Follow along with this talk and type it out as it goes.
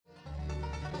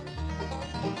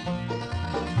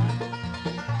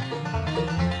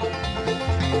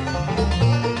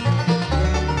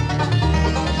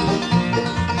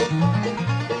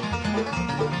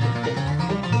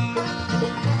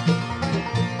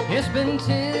It's been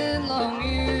 10 long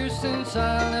years since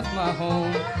I left my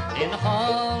home in the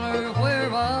holler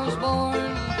where I was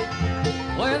born,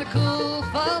 where the cool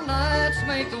fall nights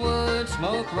make the wood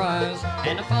smoke rise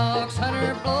and the fox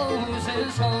hunter blows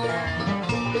his horn.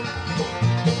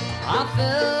 I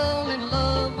fell in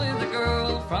love with a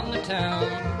girl from the town.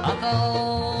 I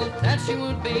thought that she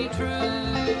would be true.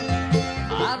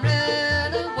 I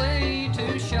ran away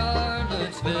to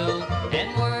Charlottesville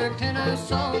and worked in a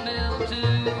sawmill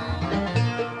too.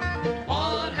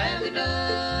 What have they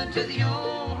done to the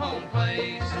old home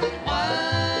place?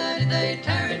 Why did they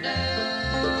tear it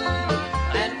down?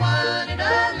 And why did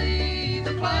I leave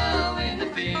the plow in the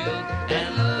field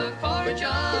and look for a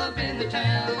job in the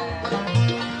town?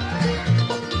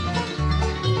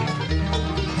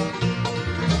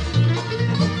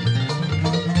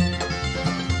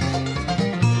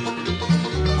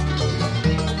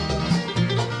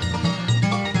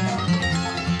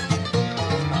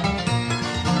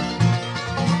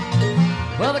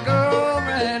 Well, the girl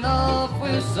ran off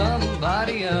with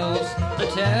somebody else. The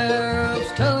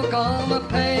tariffs took all my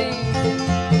pay.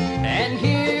 And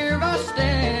here I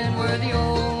stand where the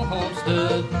old home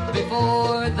stood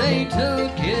before they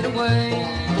took it away.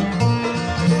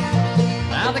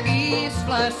 Now the geese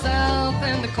fly south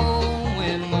and the cold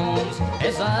wind moans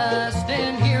as I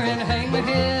stand here and hang my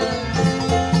head.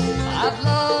 I've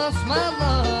lost my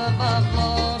love, I've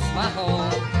lost my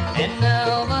home, and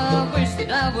now I wish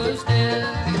that I was dead.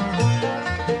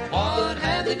 What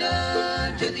have they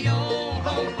done to the old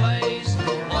home place?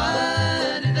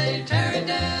 Why did they tear it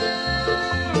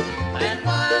down? And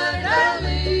why did I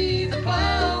leave the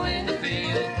plow in the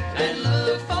field and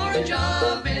look for a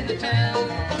job in the town?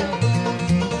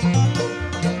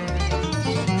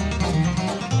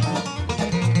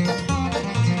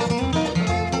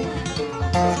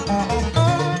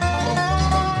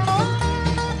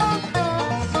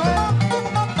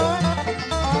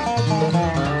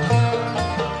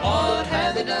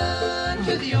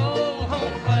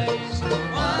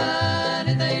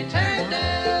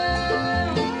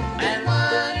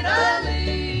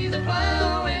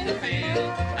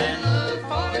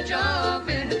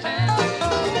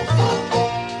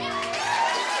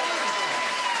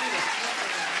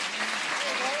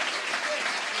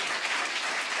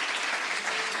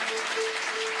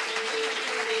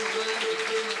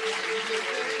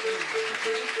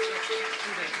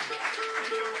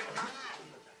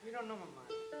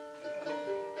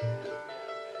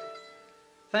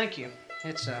 Thank you.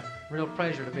 It's a real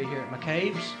pleasure to be here at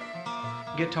McCabe's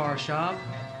guitar shop,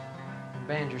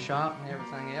 banjo shop, and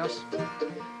everything else.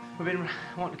 We've been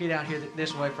wanting to get out here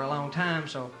this way for a long time,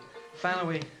 so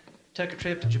finally we took a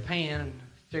trip to Japan and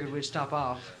figured we'd stop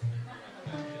off.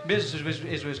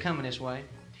 Business was coming this way.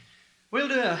 We'll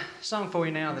do a song for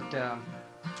you now that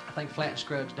I think Flatt and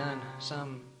Scruggs done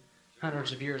some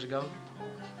hundreds of years ago.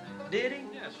 Did he?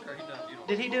 Yeah, sure, he done beautiful.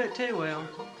 Did he do it too? Well,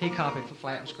 he copied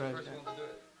Flatt and Scruggs.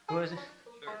 Was it?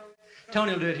 Sure.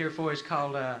 Tony will do it here for you. It's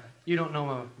called You Don't Know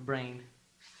My Brain.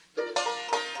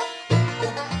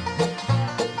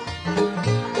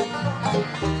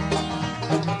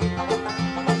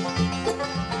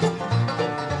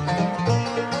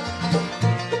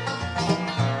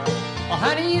 Oh,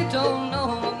 honey, you don't know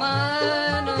my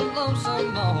mind. I'm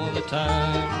lonesome all the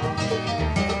time.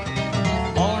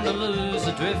 Born to lose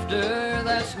a drifter,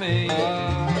 that's me.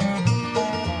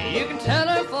 You can tell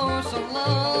her for so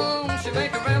long, she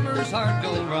make a rammer's heart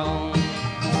go wrong.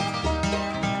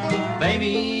 Baby,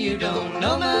 you don't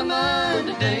know my mind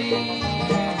today.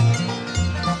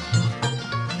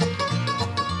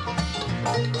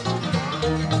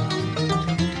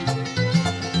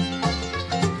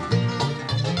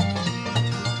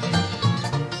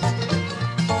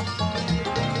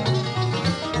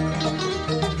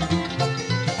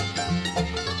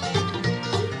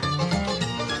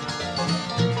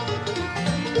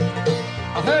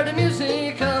 I heard the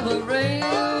music of a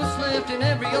rail slipped in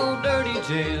every old dirty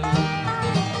jail.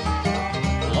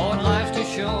 Lord, life's too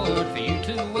short for you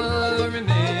to worry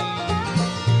me.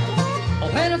 Oh,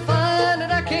 when I find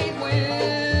that I can't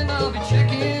win, I'll be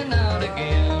checking out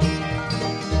again.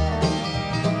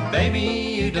 Baby,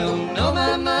 you don't know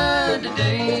my mind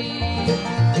today.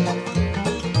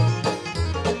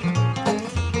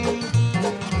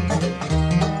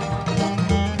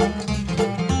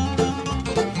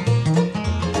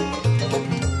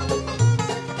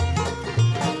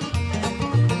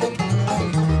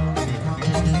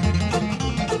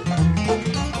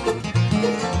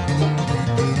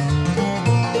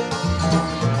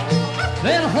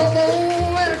 Been a hobo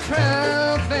and a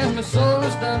tramp, and my soul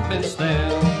has done been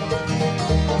stamped.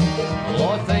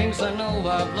 Lord, things I know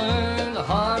I've learned the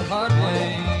hard, hard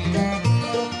way.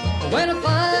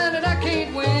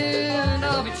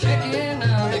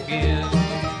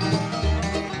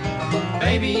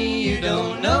 Baby, you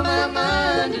don't know my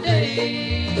mind today.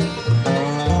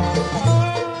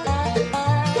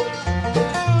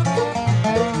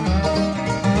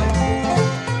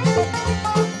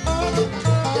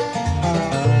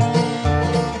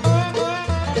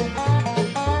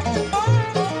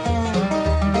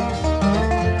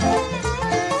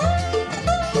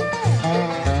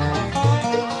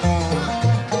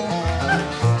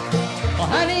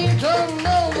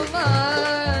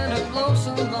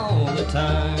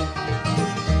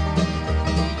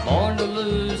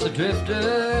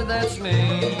 Drifter, that's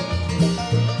me.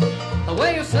 The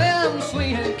way you say I'm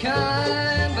sweet and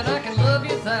kind, but I can love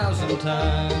you 1,000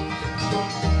 times.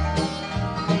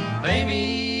 Baby,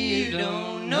 you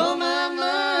don't know my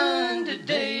mind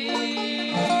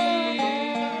today.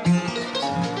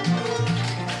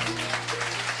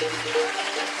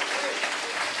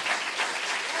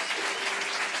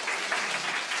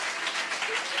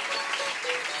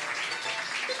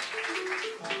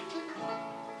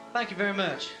 Thank you very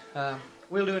much.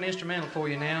 We'll do an instrumental for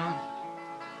you now.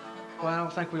 Well, I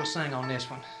don't think we'll sing on this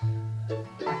one. I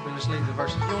think we'll just leave the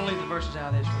verses. You want to leave the verses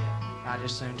out of this one? I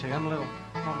just soon too. I'm a little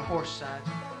on the horse side.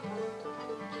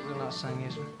 We'll not sing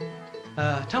this one.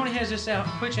 Tony has this out.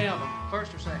 Which album?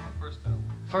 First or second? First album.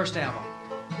 First album.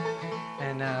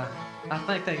 And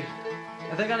I think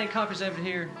have they got any copies of it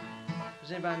here?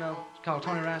 Does anybody know? It's called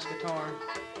Tony Rice Guitar.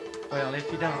 Well, if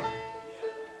you don't,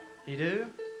 you do?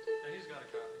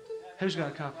 Who's got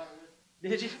a copy?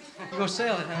 Did you? You're going to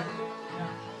sell it, huh?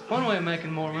 One way of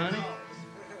making more money.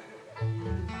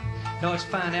 No, it's a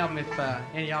fine album. If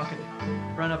any of y'all could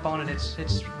run up on it,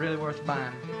 it's really worth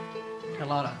buying. A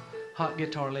lot of hot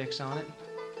guitar licks on it.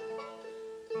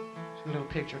 There's a little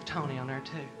picture of Tony on there,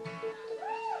 too.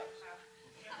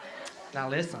 Now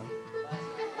listen.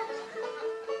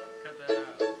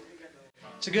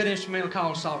 It's a good instrumental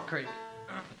called Salt Creek.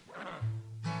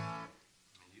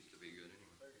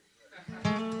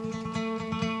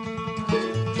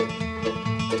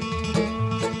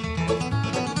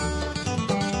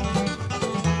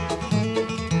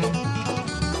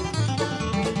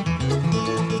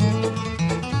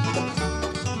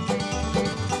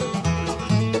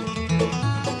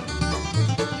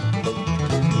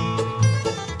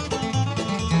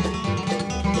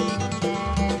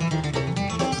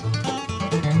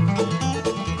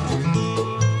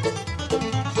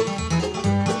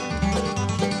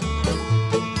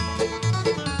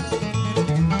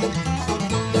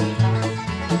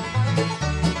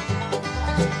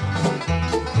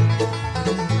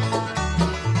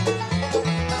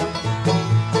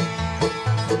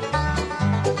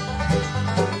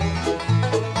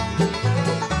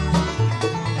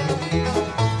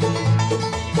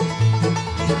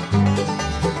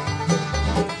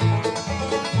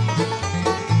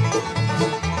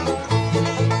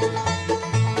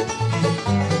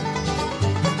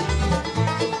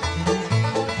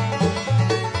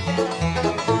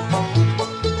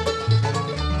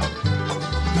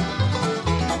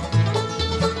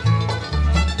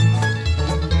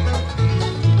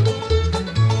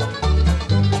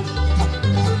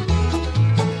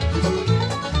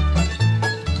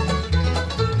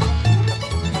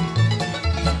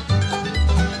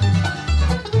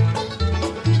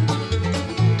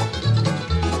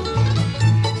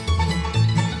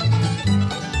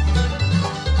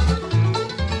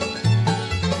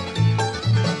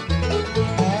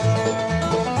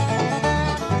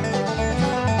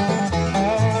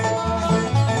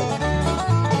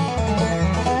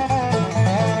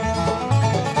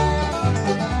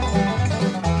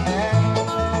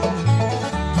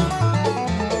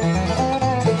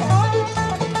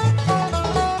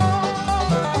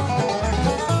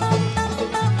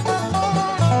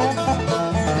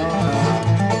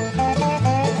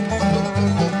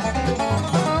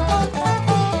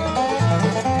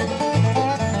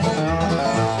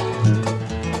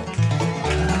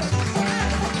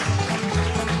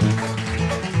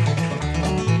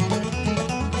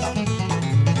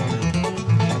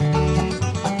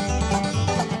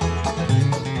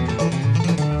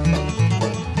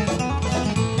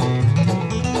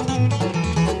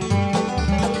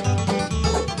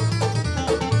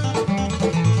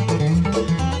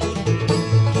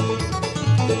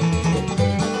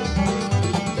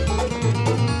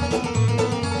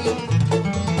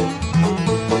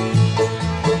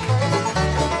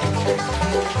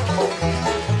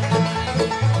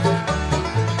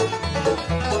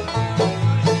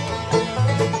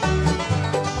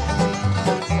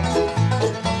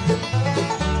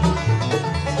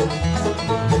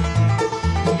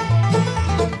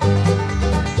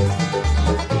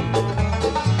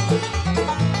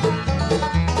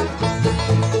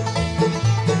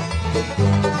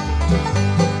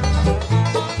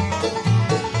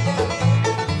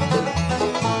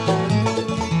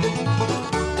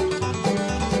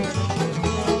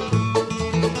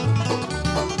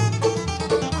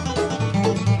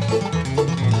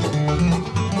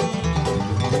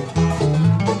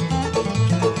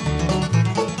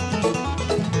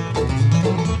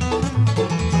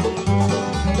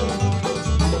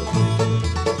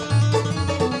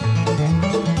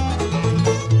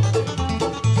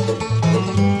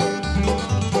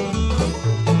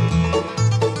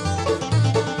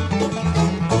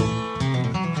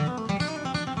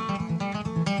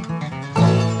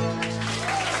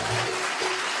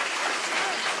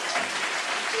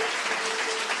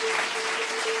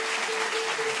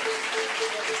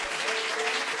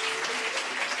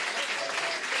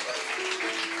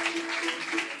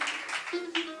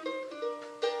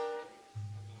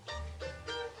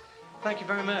 Thank you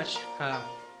very much.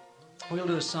 We'll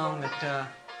do a song that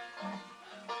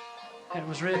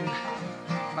was written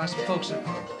by some folks that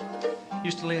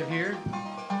used to live here.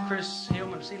 Chris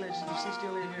Hillman, does he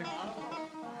still live here?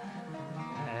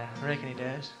 I reckon he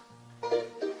does.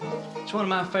 It's one of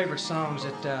my favorite songs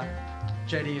that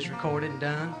JD has recorded and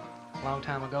done a long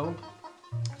time ago,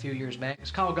 a few years back.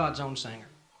 It's called God's Own Singer.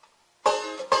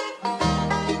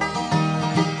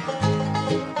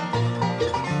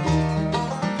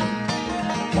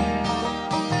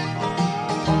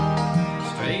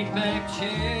 Straight back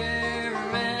chair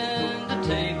and the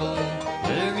table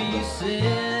where he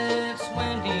sits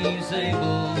when he's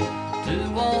able to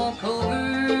walk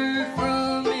over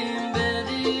from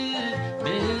embedded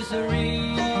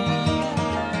misery,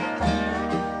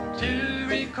 to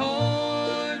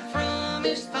record from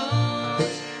his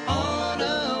thoughts on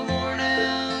a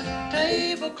worn-out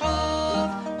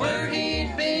tablecloth where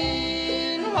he'd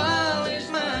been while his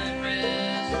mind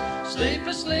rests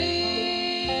sleeplessly.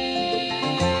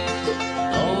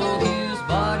 Though his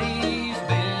body's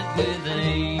bent with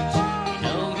age, you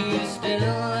know he's still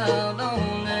out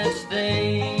on that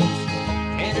stage,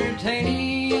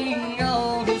 entertaining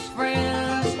all his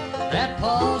friends that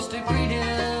pause to greet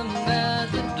him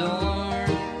at the door.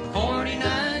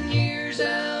 49 years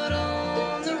out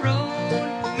on the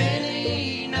road,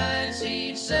 many nights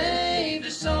he'd saved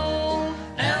a soul.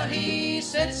 Now he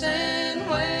sits and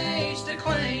waits to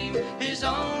claim his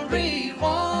own reward.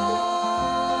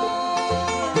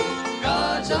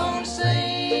 God's own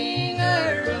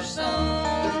singer of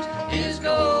songs is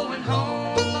going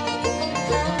home.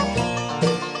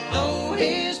 Though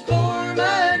his poor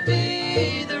might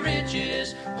be the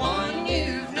richest one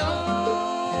you've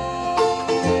known,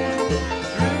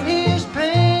 through his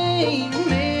pain and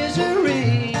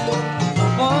misery,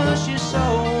 wash his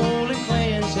soul and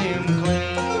cleanse him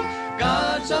clean.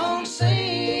 God's own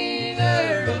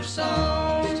singer of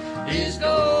songs is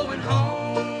going home.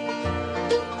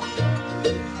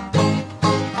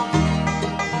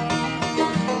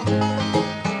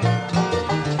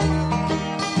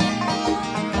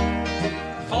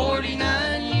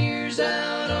 49 years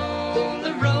out on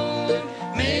the road,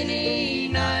 many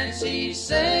nights he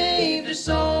saved a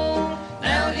soul.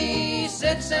 Now he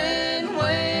sits and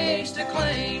waits to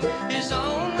claim his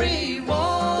own reward.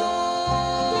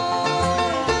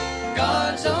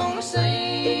 God's own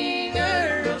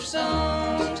singer of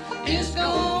songs is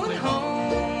going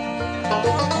home.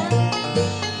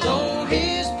 Though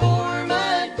his poor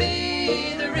might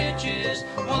be the richest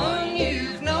one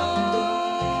you've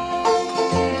known,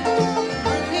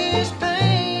 through his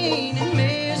pain and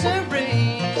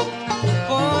misery,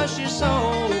 wash his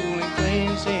soul and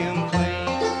cleanse him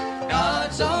clean.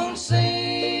 God's own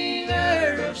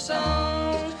singer of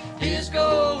songs is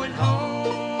going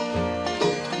home.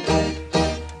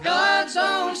 God's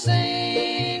own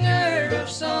singer of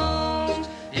songs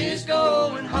is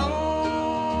going home.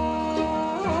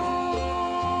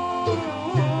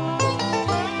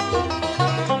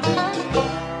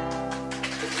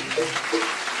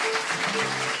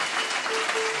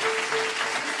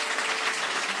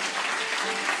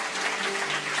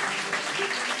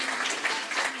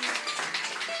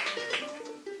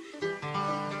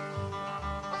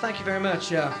 Thank you very much.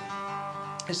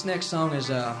 This next song is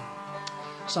a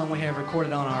song we have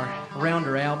recorded on our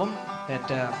Rounder album that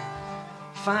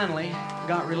finally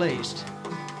got released.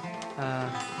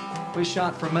 We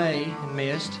shot for May and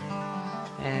missed,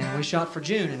 and we shot for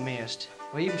June and missed.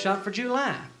 We even shot for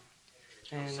July.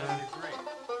 And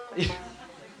 73.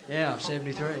 Yeah,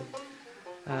 73.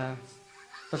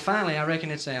 But finally, I reckon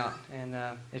it's out. And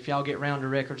if y'all get Rounder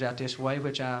Records out this way,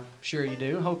 which I'm sure you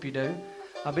do, hope you do,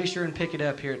 I'll be sure and pick it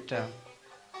up here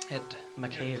at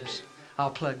McCabe's.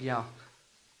 I'll plug y'all.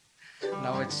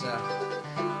 No, it's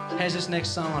has this next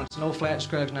song on it. It's an old Flatt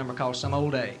Scruggs number called Some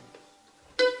Old Day.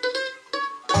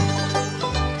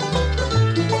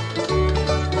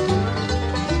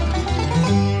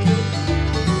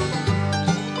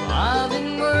 I've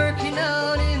been working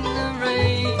out in the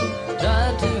rain,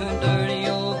 tied to a dirty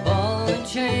old ball and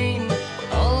chain.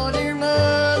 Oh, dear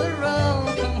mother,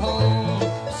 I'll come home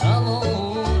some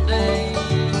old day.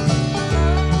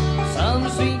 Some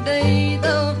sweet day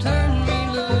they'll turn me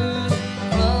loose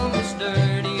from this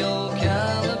dirty old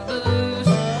calaboose.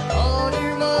 Oh,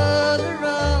 dear mother,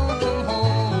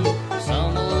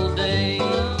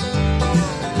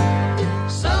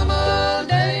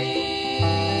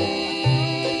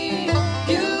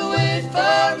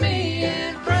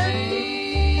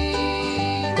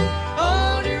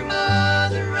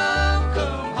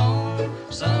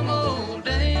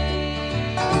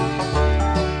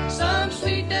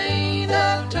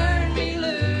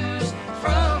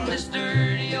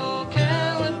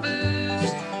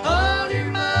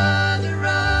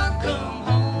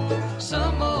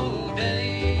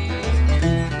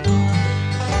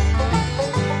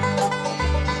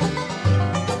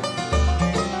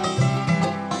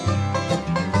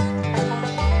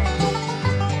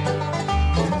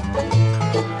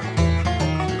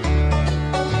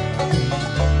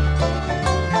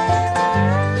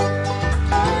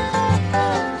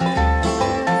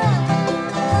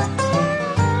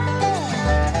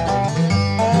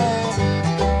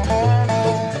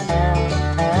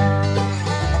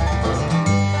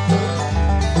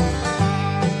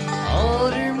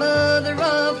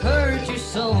 love hurt you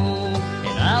so,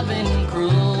 and I've been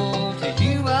cruel to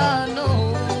you, I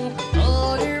know.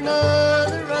 Oh, dear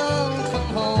mother, I'll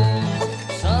come home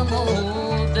some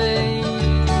old day.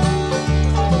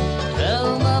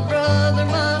 Tell my brother,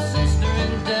 my sister,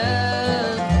 and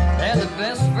dad, they're the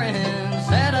best friends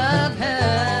that I've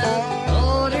had.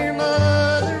 Oh, dear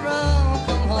mother, I'll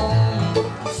come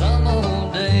home some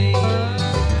old day.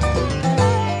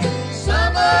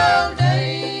 Some old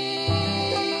day,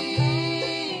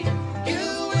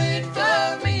 you wait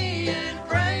for me and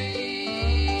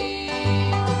pray.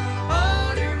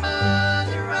 Oh, dear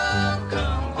mother, I'll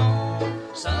come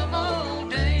home some old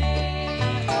day.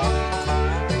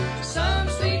 Some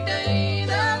sweet day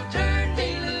thou turned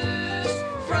me loose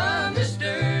from this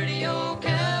dirty old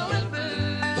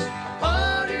calaboose.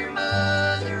 Oh, dear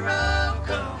mother, I'll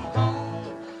come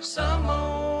home some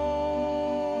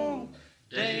old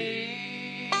day.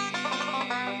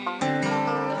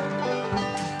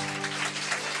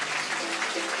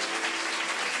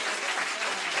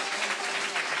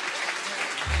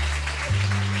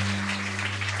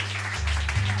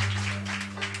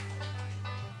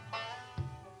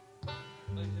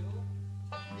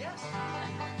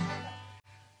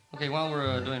 Okay, while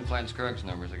we're doing Flatt and Scruggs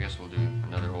numbers, I guess we'll do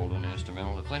another old and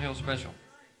instrumental, the Flint Hill Special.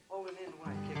 Hold it in the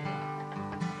way, kick it out.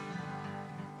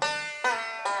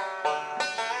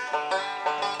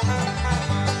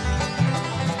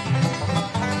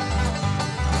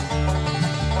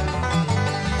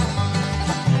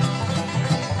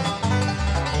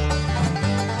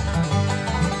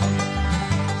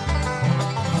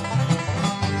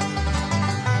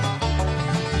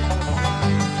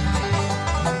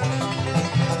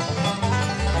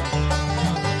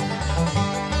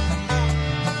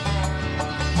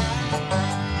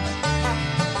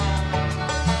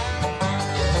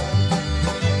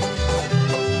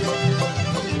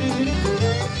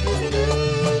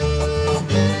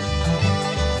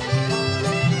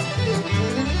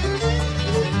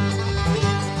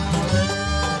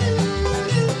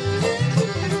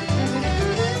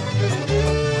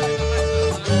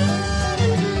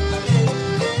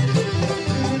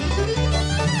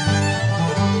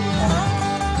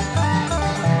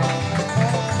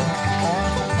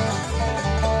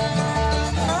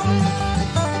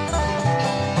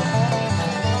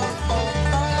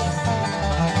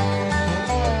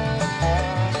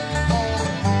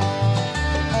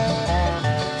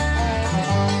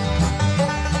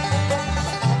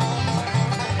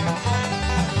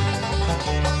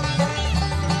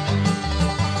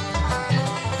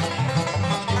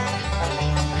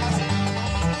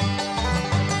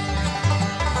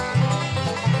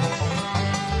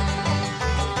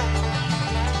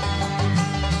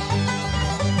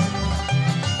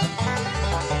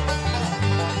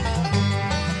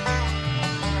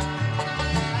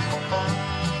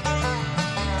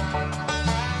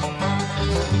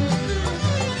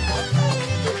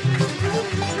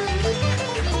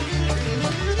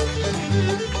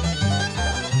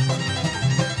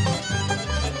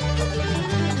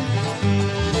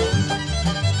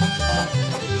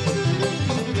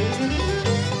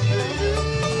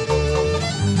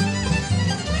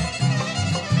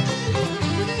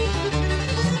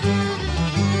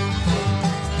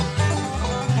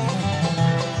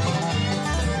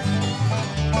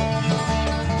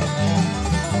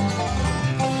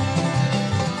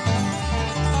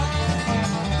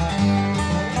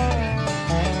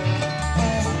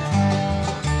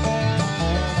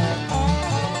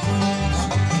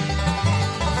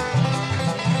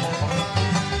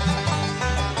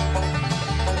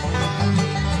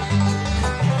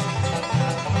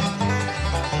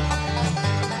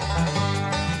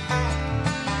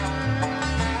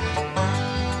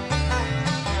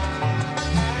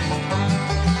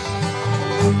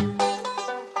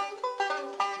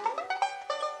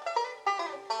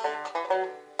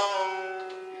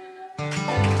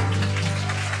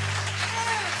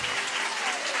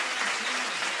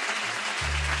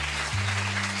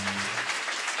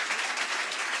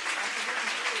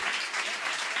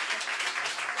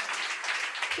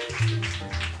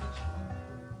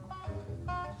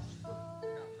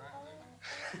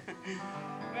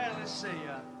 Well, let's see.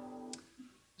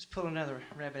 Let's pull another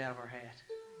rabbit out of our hat.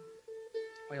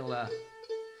 We'll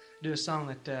do a song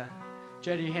that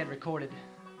Jody had recorded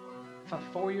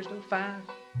 4 years ago, 5,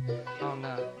 on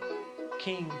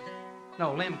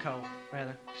Lemco,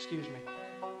 rather. Excuse me.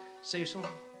 Cecil,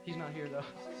 he's not here though.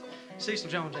 Cecil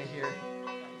Jones ain't here.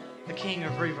 The king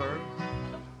of reverb.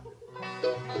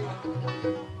 Oh,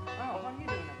 what are you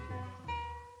doing up here?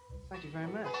 Thank you very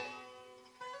much.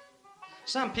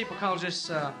 Some people call this,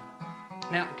 out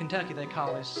in Kentucky, they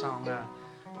call this song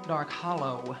Dark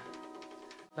Hollow.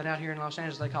 But out here in Los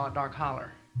Angeles, they call it Dark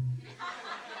Holler.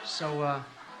 So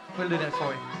we'll do that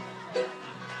for you.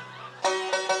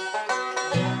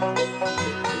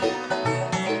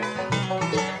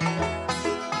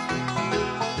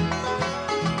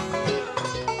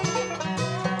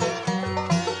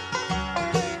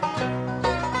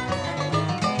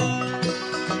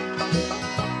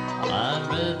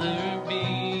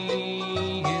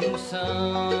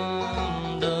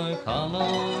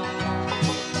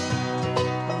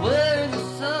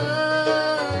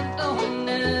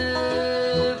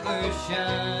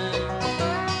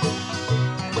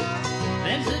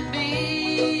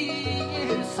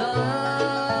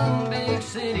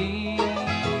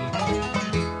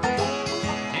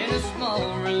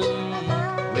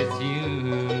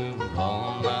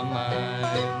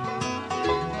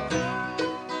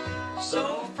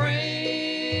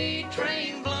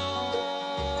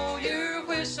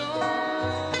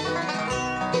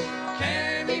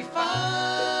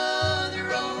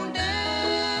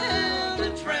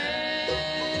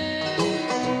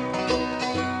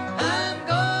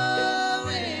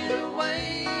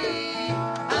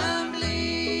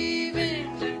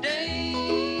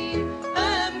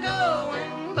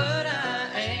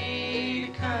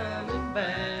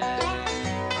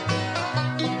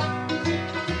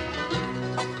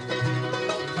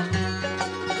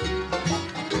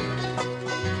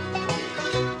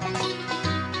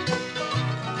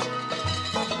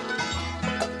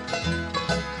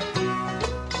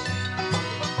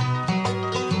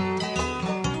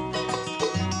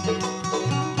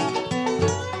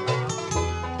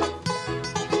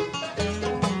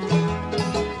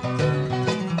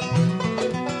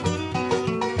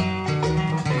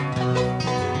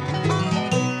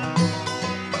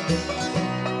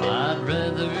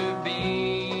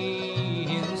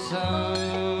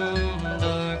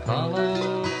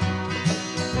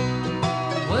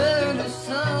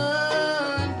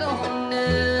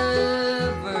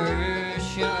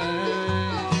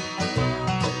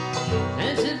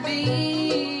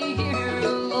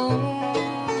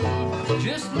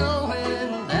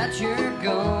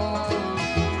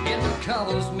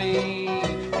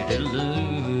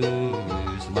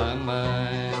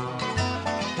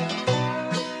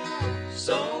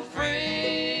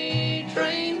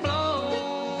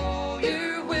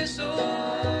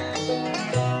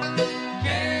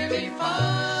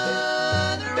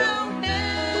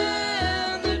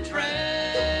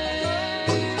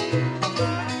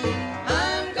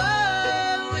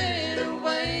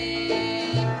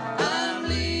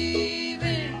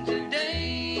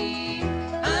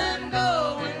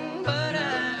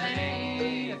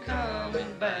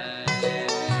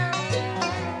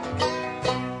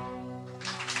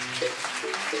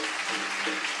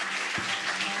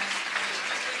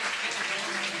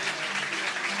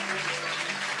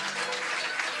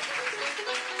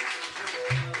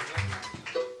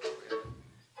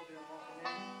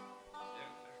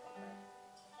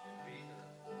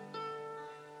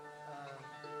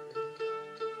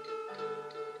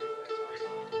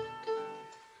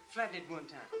 Flatt did one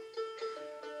time.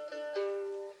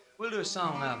 We'll do a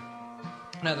song,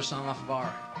 another song off of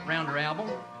our Rounder album.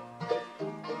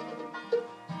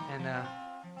 And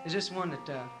is this one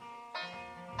that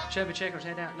Chubby Checkers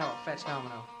had out? No, Fats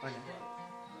Domino. Wasn't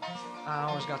it? I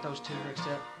always got those two mixed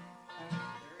up.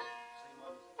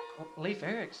 Oh, Leif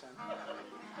Erikson. I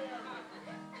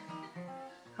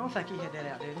don't think he had that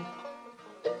out, did he?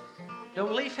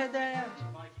 Don't Leif had that out?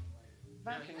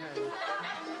 Viking.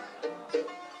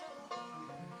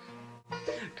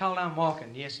 Called I'm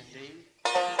Walkin', yes indeed.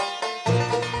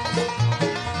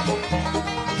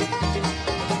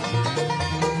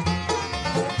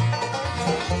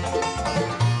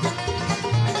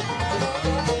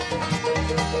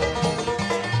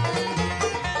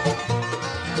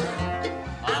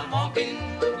 I'm walking,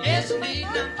 yes indeed,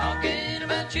 and I'm talking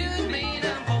about you and me, and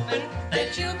I'm hoping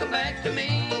that you'll come back to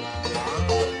me.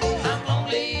 I'm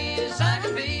lonely as I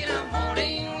can be, and I'm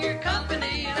wanting your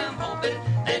company, and I'm hoping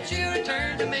that you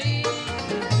return to me.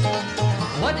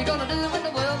 What you gonna do when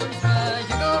the well runs dry?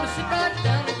 You're gonna sit right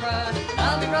down and cry.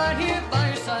 I'll be right here by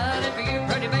your side, and for you,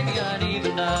 pretty baby, I'd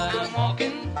even die. I'm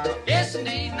walking, yes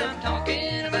indeed, and I'm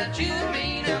talking about you and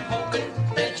me, and I'm hoping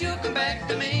that you'll come back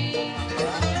to me.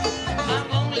 I'm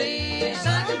lonely as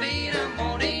I can be, and I'm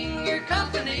wanting your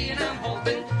company, and I'm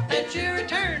hoping that you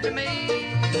return to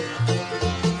me.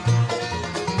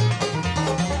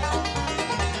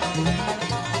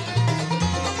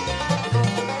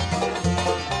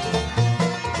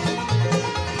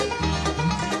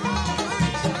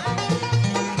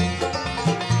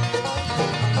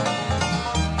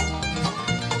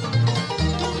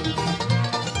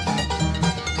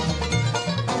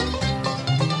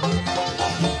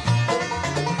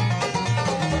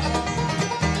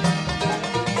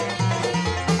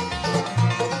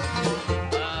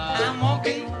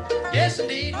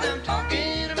 I'm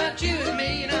talking about you and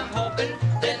me, and I'm hoping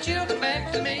that you'll come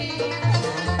back to me.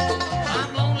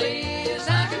 I'm lonely as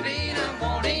I can be, and I'm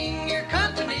wanting your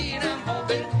company, and I'm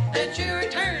hoping that you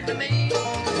return to me.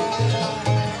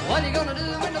 What are you gonna do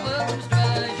when the wells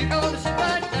dry? You're gonna sit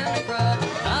right down and cry.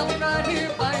 I'll be right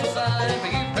here by your side. For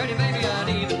you, pretty baby, I'd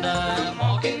even die. I'm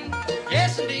walking,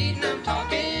 yes indeed, and I'm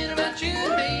talking about you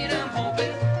and me, and I'm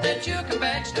hoping that you'll come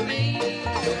back to me.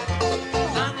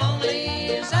 I'm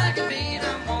lonely as I can be, and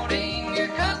I'm wanting your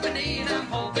company, and I'm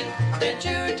hoping that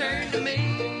you return to me.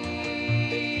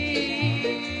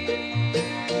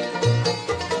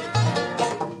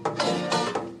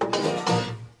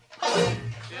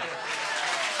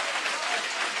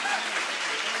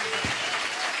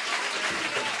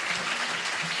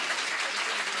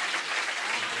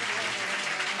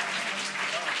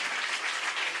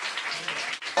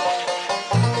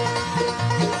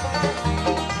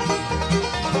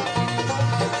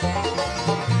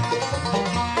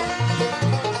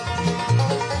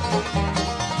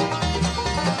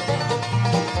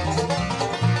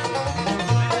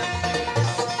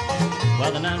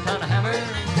 Well, the 9-pound hammer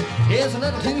is a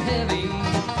little too heavy.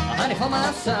 A honey for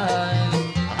my size,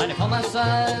 a honey for my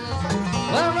size.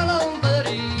 Well, roll on,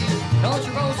 buddy, don't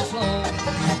you roll so slow.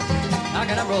 How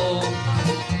can I roll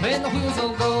when the wheels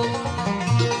don't go?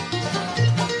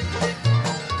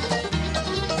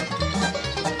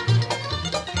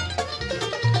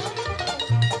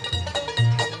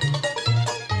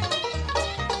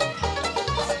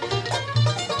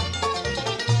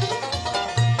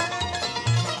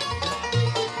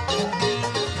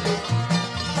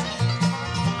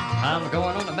 I'm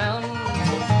going on the mountain,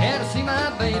 here to see my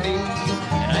baby,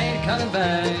 and I ain't coming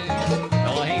back,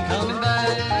 no I ain't coming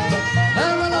back.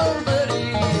 Well, roll on,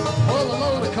 buddy, pull a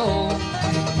load of coal.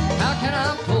 How can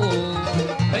I pull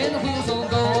when the wheels don't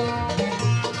go?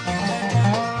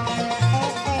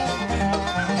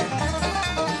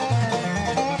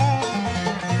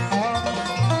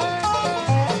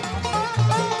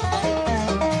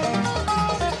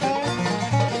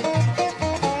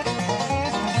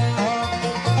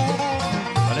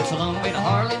 Well, it's a long way to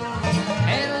Harlan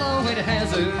and a long way to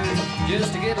Hazard,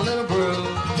 just to get a little brew,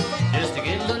 just to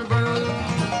get a little brew.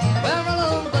 Well, roll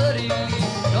on, buddy,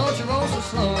 don't you roll so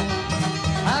slow.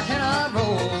 How can I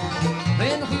roll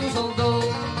when the wheels don't go?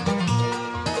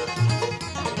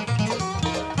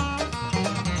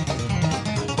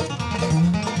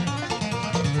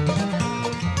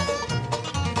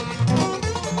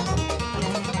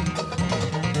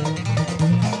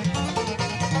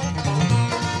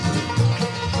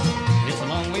 It's a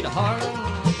long way to Harlan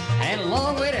and a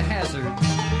long way to Hazard,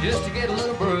 just to get a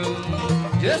little brew,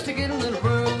 just to get a little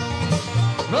brew.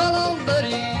 Roll on,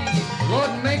 buddy,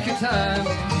 Lord, make your time,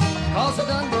 'cause I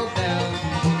done broke down,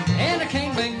 and I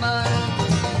can't make mine.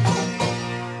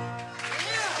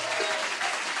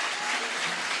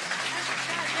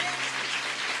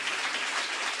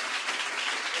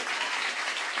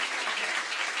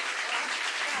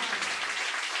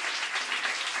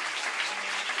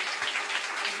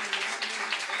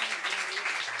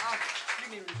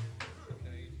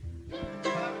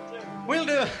 We'll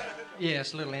do a,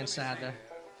 yes, a little inside there.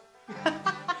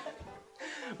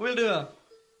 We'll do a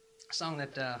song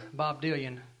that Bob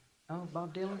Dylan. Oh,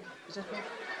 Bob Dylan? Is that right?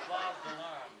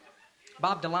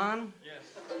 Bob Dylan? Yes.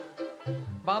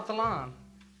 Bob Dylan.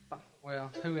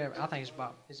 Well, whoever. I think it's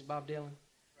Bob. Is it Bob Dylan?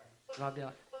 Bob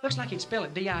Dylan. Looks like he'd spell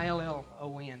it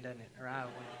D-I-L-L-O-N, doesn't it? Or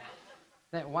I-O-N.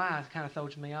 That Y kind of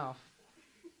throws me off.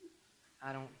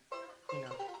 I don't, you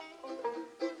know.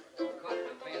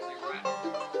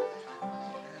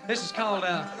 This is called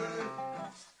a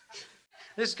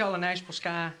Nashville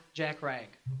Sky Jack Rag.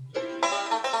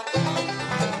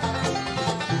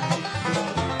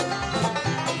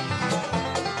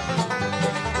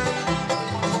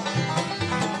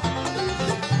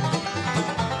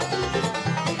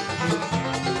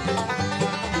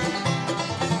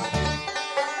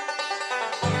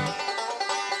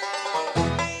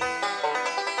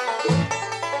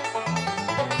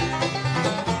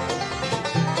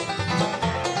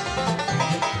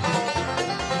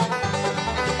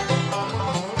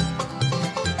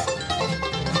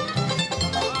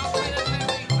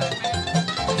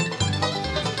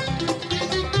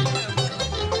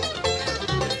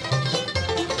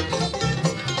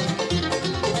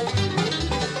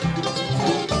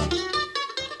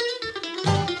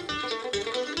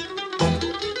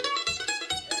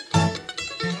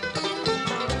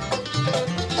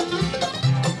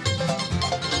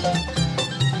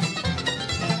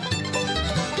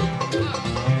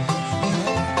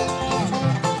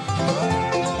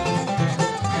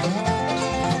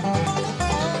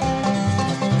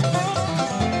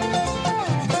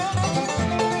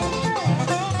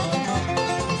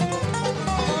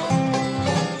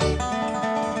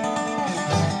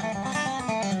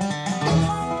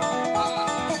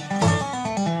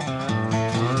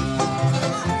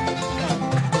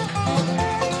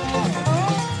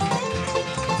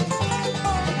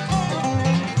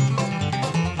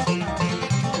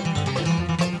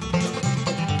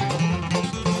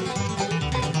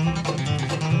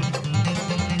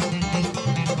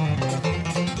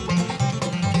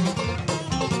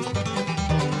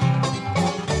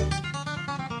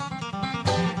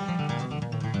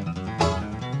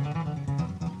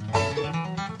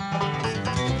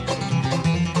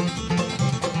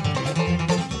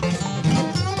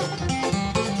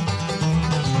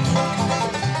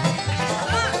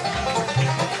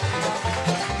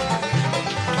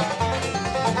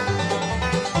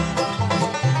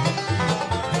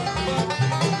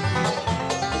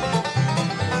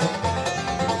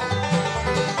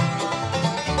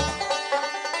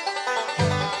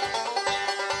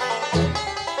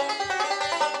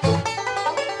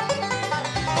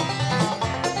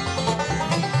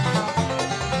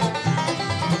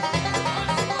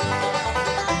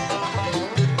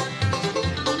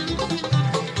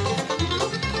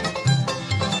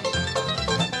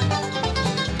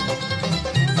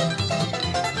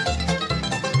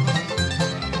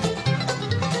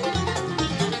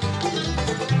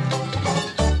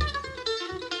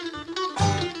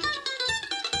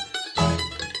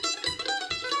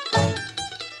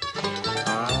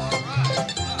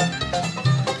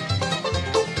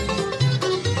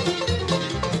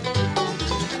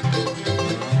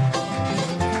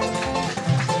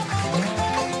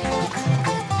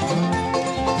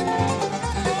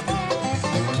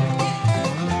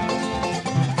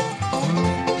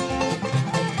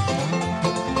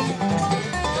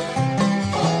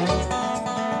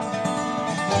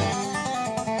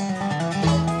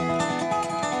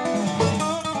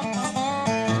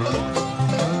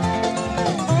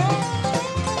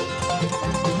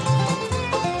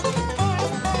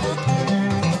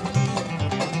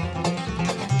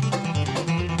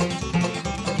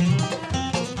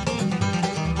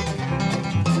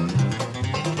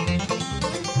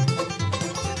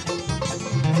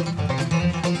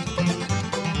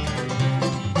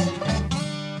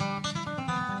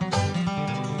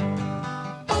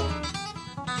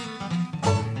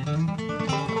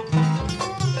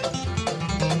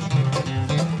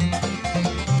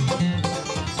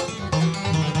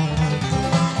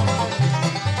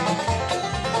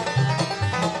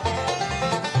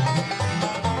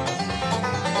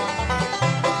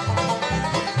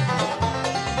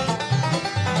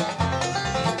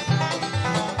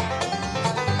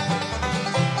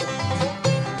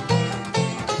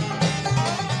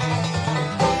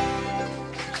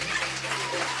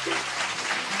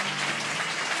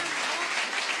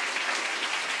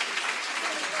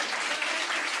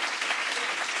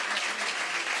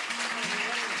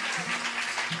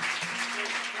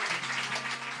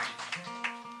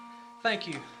 thank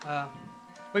you.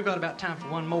 We've got about time for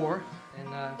one more, and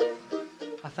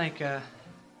I think the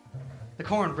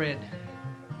cornbread,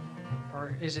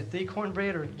 or is it the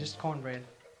cornbread or just cornbread?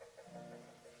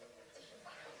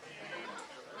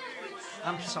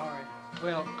 I'm sorry.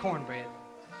 Well, cornbread.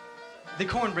 The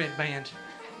cornbread band.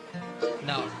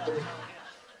 No.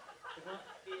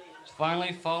 It's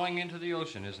finally falling into the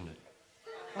ocean, isn't it?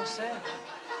 What's that?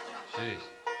 Jeez.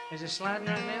 Is it sliding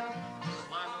right now?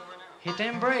 Hit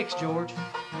them brakes, George.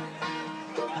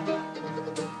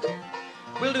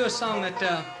 We'll do a song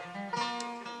that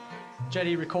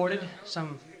Jetty recorded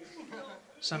some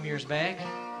years back.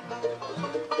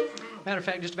 Matter of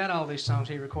fact, just about all these songs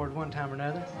he recorded one time or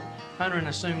another, under an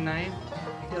assumed name.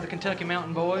 The Kentucky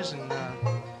Mountain Boys and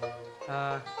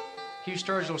Hugh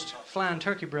Sturgill's Flying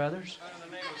Turkey Brothers. Under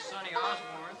the name of Sonny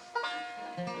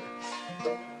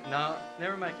Osborne. No,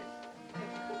 never make it.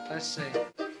 Let's see.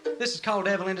 This is called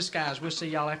Devil in Disguise. We'll see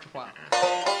y'all after a while.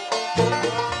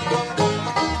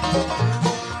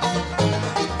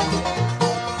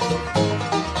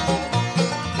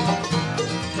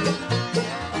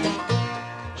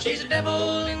 She's a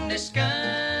devil in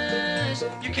disguise.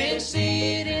 You can't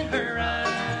see it in her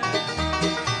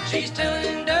eyes. She's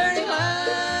telling dirty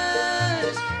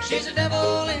lies. She's a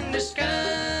devil in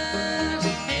disguise.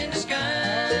 In disguise.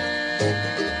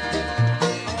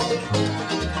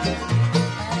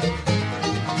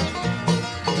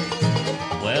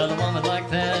 Well, a woman like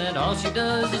that, all she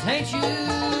does is hate you.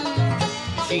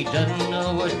 She doesn't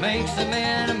know what makes a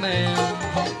man a man.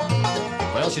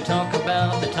 Well, she'll talk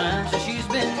about the times that she's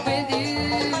been with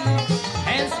you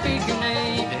and speak your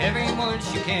name to everyone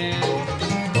she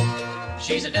can.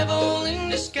 She's a devil in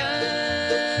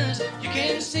disguise. You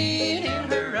can't see it in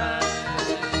her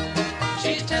eyes.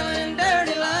 She's telling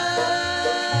dirty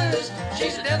lies.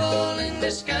 She's a devil in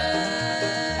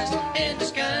disguise. In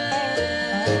disguise.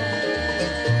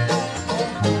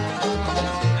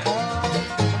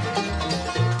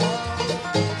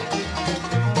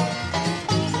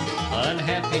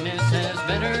 Unhappiness has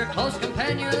been her close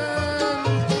companion.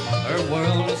 Her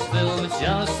world is filled with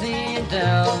jealousy and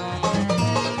doubt.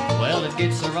 Well, it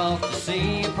gets her off to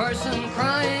see a person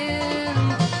crying.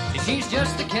 She's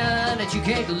just the kind that you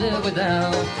can't live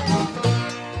without.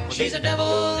 She's a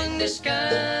devil in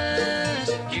disguise.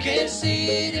 You can't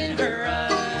see it in her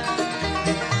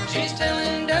eyes. She's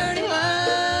telling dirty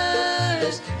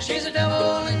lies. She's a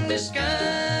devil in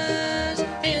disguise.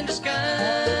 In disguise.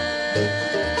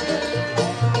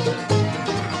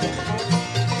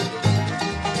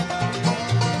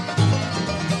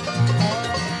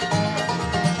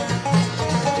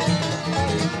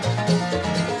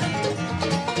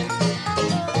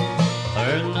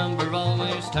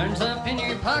 Turns up in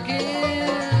your pocket.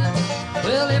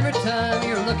 Well, every time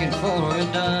you're looking for a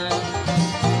dime.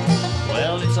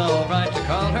 Well, it's alright to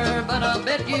call her, but I'll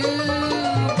bet you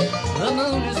the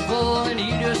moon is full and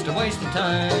you just a waste of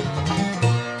time.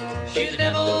 She's a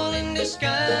devil in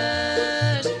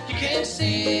disguise. You can't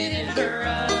see it in her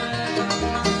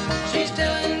eyes. She's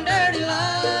telling dirty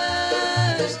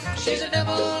lies. She's a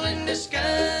devil in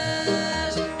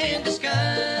disguise. In disguise.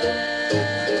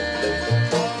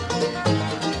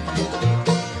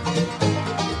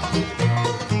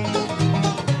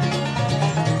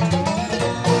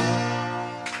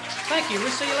 We'll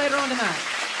see you later on tonight.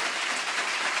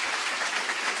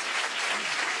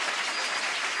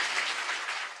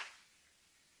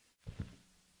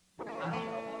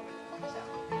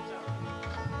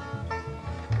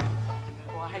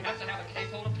 Well, I have to have a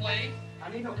capo to play. I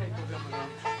need no capo drum.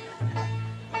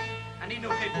 I need no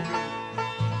capo drum.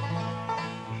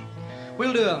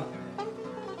 We'll do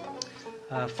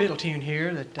a fiddle tune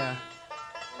here that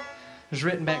was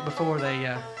written back before they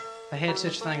had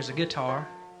such a thing as a guitar.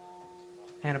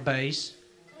 And a bass,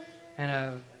 and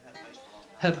a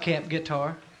hubcap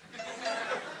guitar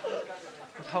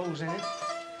with holes in it.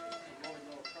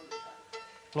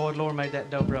 Lloyd Lohr made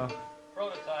that dobro.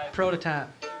 Prototype.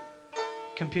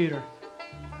 Computer.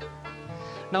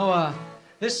 No,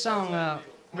 this song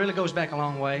really goes back a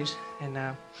long ways, and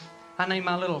I named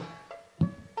my little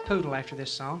poodle after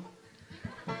this song.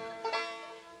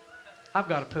 I've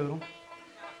got a poodle.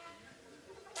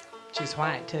 She's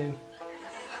white too.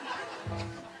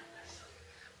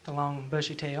 The long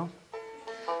bushy tail.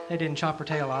 They didn't chop her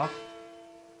tail off,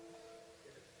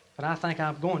 but I think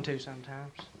I'm going to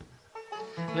sometimes.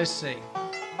 Let's see.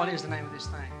 What is the name of this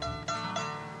thing?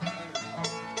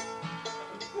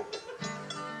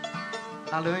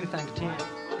 I'll do anything to tune.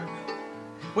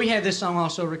 We had this song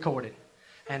also recorded,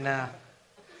 and I'm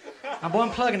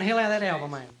unplugging the hell out of that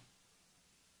album, man.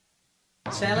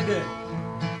 Sally good.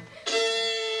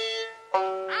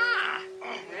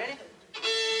 Ready?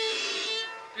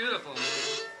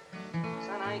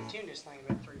 I ain't tuned this thing in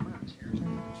about 3 months here.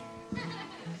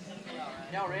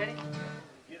 Y'all ready?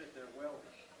 Get it there well.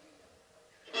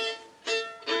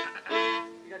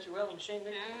 You got your welding machine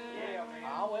there? Yeah, man.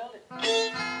 I'll weld it.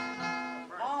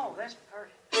 Oh, that's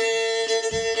perfect.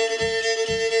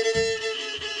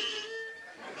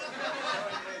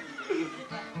 You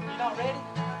not ready?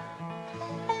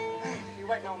 You're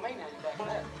waiting on me now. You back it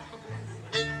up.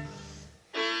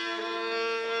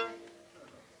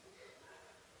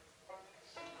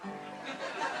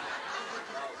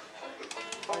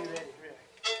 Are you ready? Really?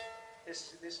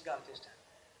 This has got it this time.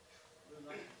 There's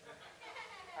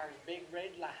a big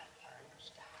red light in the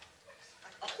sky.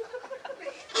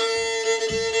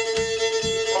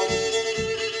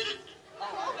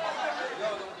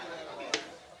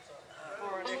 For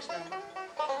our next number.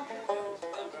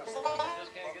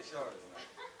 Just can't get started.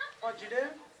 What'd you do?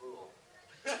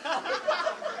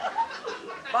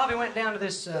 Bobby went down to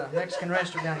this Mexican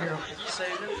restaurant down here this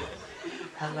evening,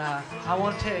 and I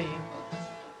want to tell you,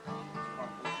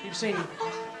 you've seen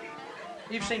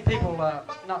people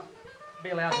not be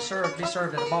allowed to be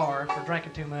served at a bar for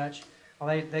drinking too much.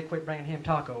 Well, they quit bringing him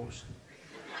tacos.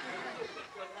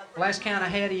 Last count I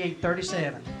had, he ate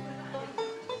 37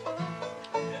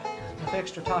 with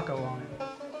extra taco on it,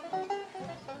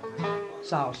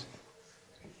 sauce.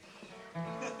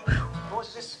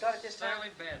 Boys, this got it this time.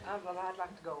 I'd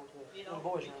like to go to the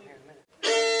boys around here in a minute.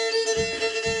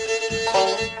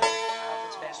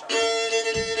 It's best.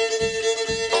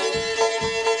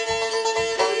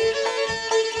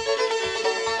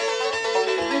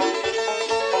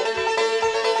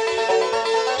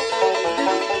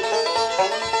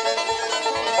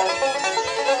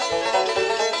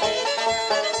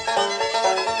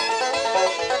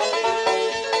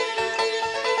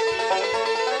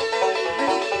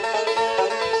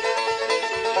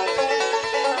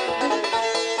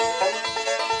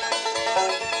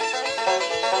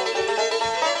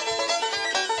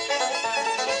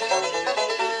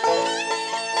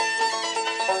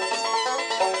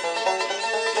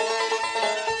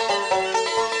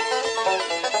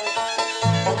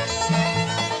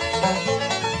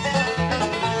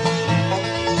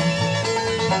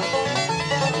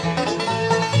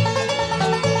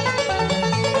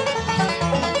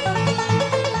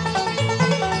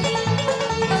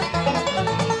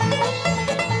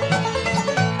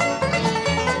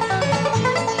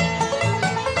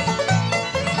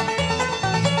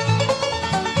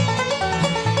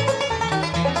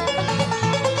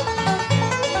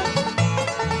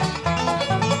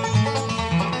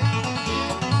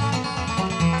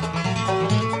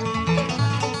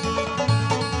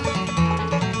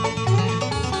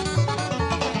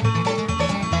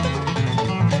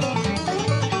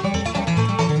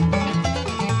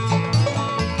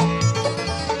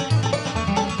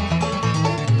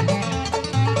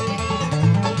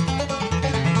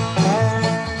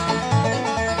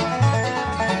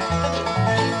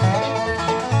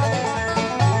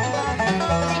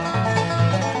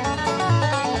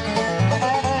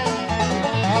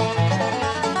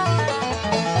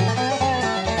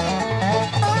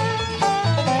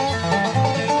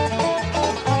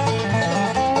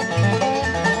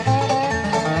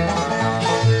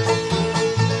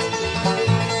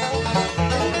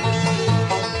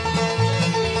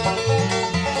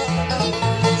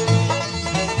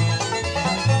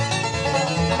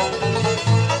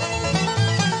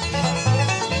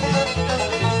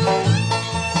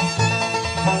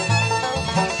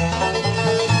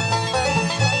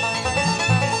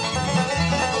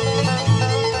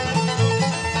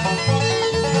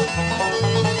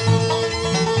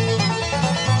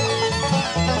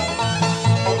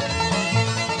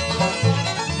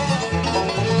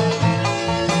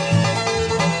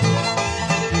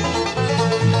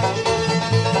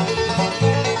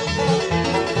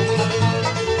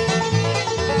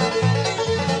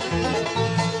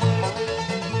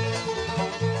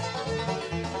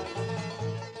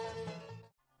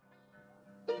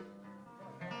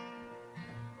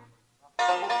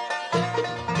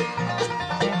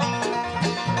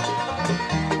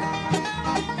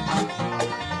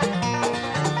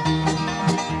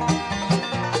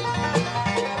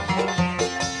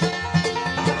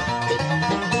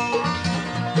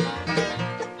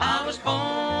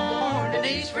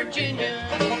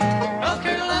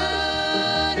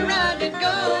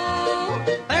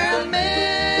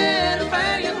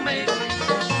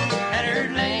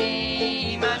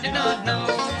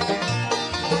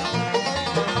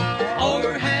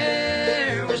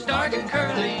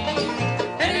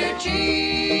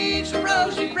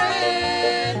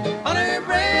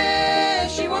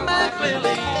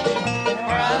 Lily,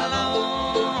 where I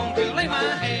long to lay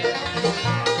my head.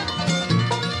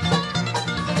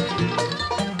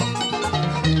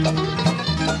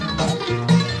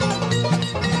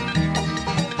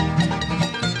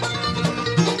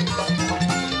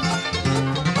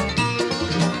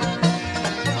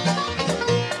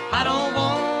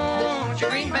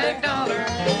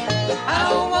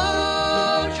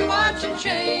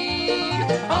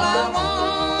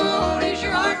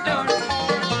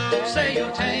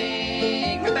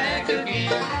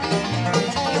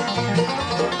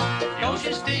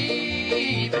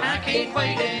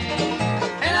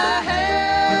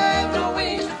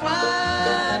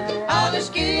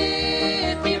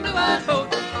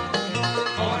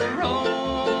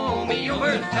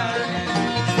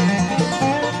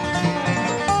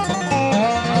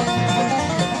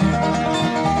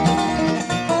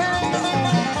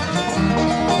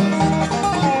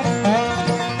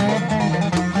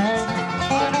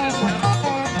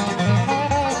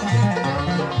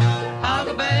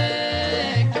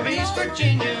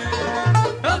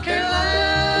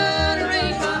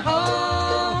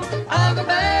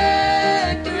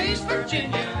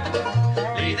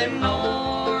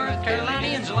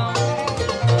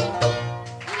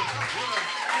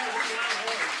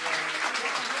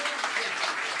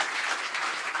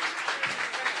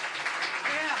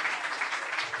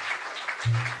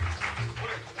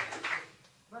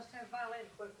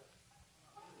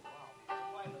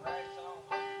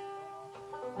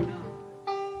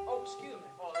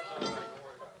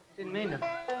 Didn't mean to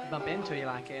bump into you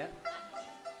like that.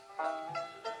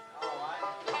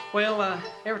 Well,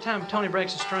 every time Tony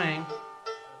breaks a string,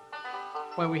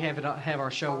 well, we have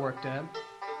our show worked up.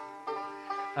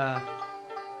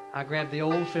 I grab the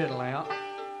old fiddle out.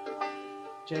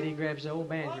 JD grabs the old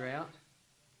banjo out.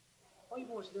 What are you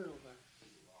boys doing over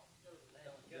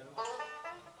there?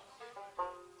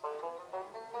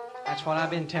 That's what I've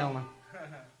been telling them.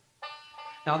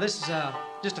 Now this is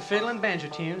just a fiddle and banjo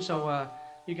tune, so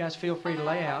you guys feel free to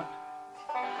lay out.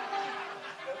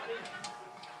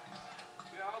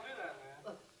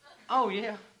 Oh,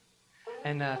 yeah.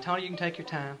 And Tony, you can take your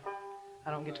time.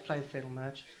 I don't get to play the fiddle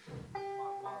much.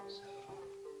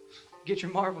 Get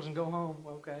your marbles and go home,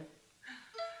 okay?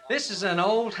 This is an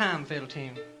old-time fiddle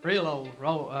tune, real old.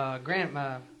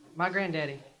 My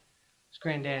granddaddy, his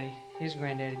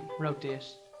granddaddy wrote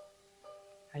this.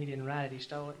 He didn't write it, he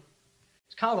stole it.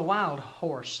 It's called The Wild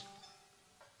Horse.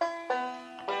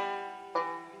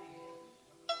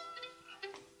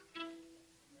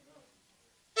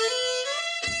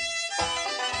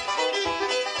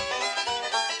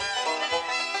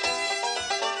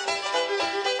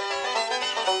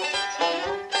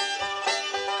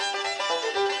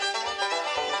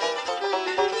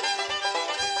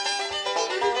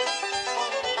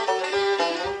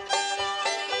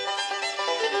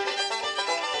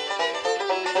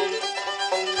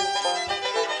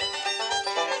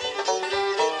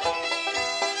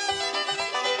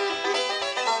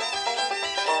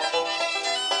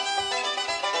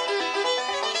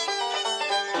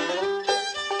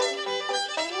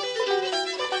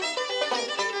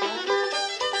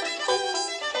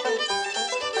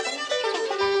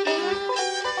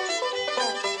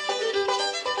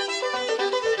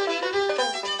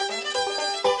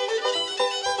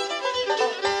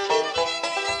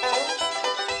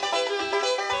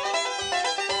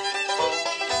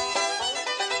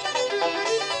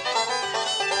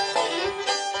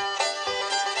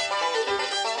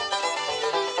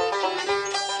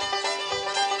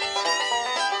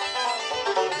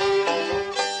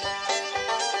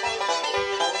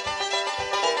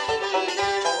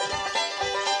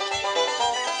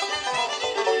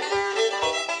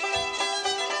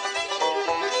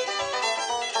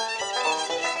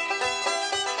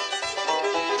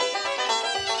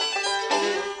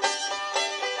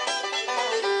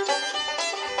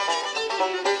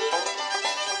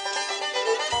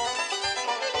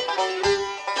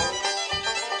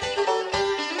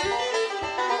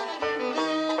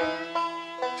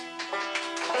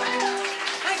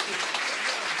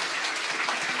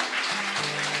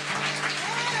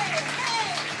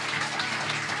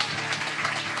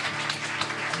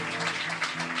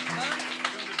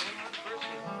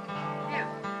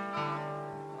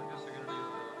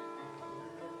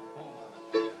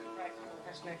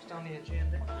 Next on the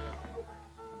agenda.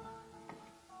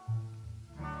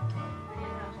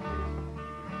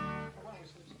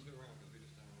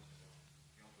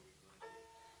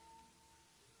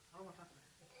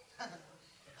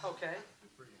 Okay.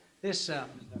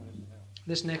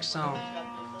 This next song.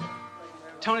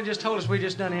 Tony just told us we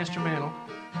just done instrumental,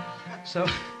 so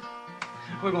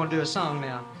we're going to do a song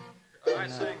now. I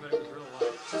sang, but it was real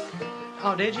light.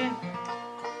 Oh, did you?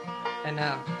 And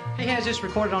he has this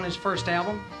recorded on his first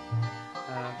album,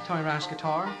 Tony writes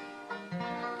guitar,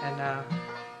 and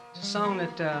it's a song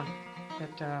that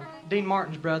Dean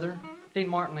Martin's brother, Dean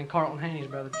Martin and Carlton Haney's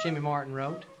brother, Jimmy Martin,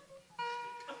 wrote.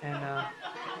 And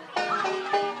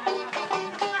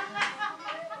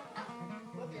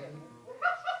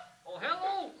Oh,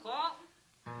 hello, Clock.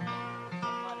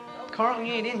 Carlton,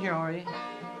 you ain't in here, are you?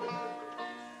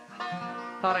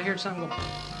 Thought I heard something go.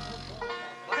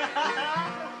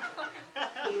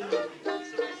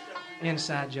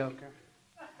 Inside joker.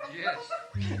 Yes.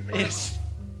 Yes.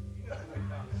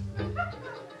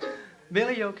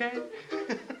 Billy, you okay?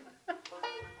 Is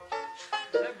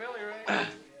that Billy Ray?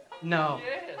 No.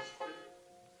 Yes.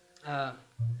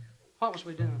 What was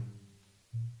we doing?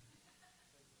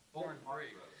 Born free.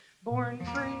 Born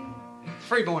free.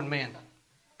 Freeborn Man.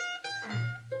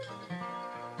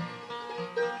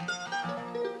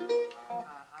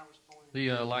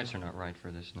 The lights are not right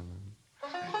for this number.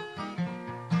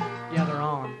 Yeah, they're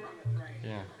on.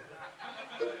 Yeah.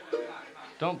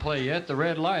 Don't play yet. The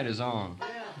red light is on.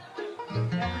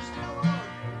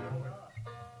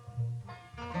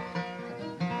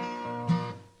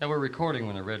 Yeah, we're recording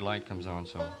when the red light comes on,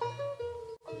 so.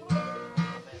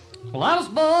 Well, I was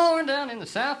born down in the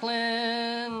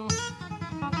Southland.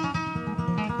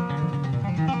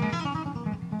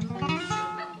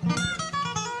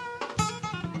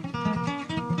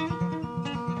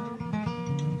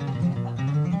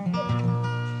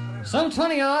 Some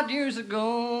 20-odd years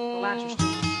ago.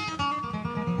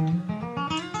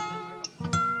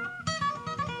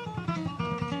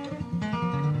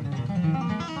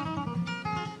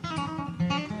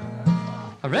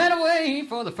 I ran away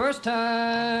for the first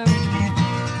time.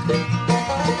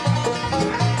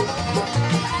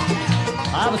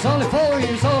 I was only 4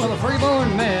 years old, I'm a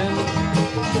freeborn man.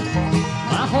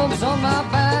 My home is on my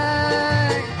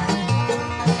back.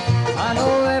 I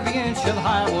know every inch of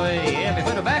highway, every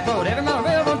foot of back road, every mile of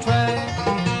railroad track.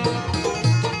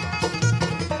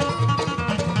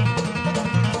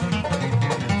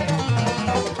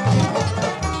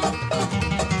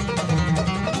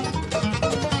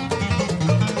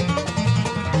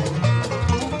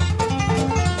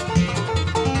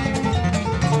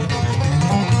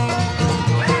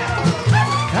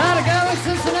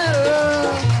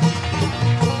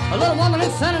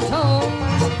 San Antonio.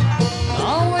 I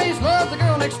always loved the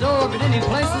girl next door, but any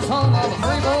place is home, I'm a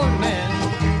freeborn man.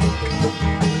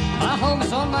 My home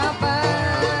is on my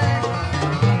back.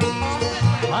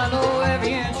 I know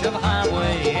every inch of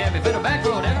highway, every bit of back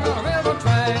road, every mile of railroad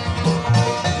track.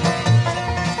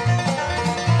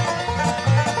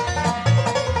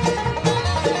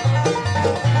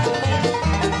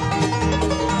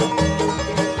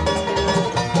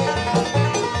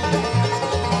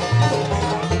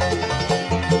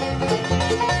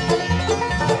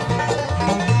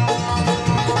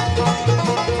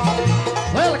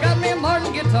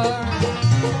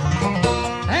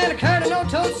 And a curtain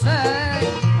no-tote stack.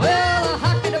 Well, I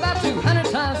hocked it about 200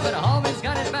 times, but I always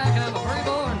got it back. I'm a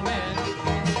freeborn man.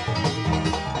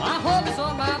 My home is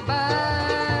on my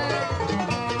back,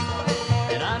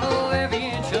 and I know every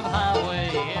inch of highway,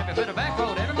 every bit of back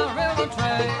road, every mile of railroad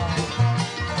track.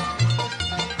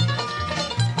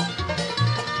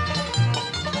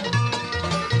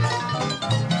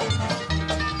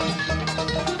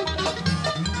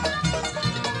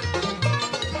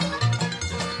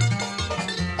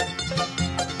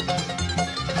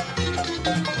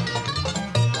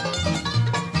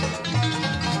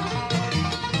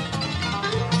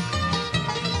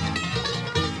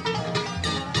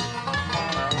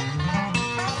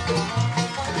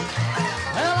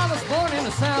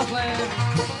 Southland,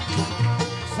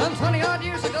 some 20-odd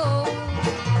years ago,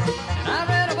 and I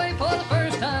ran away for the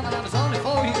first time when I was only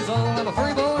 4 years old. I'm a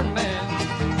freeborn man.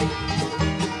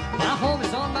 My home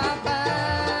is on my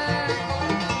back.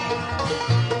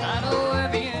 I know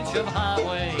every inch of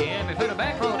highway, every foot of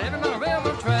back road, every mile of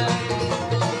railroad track.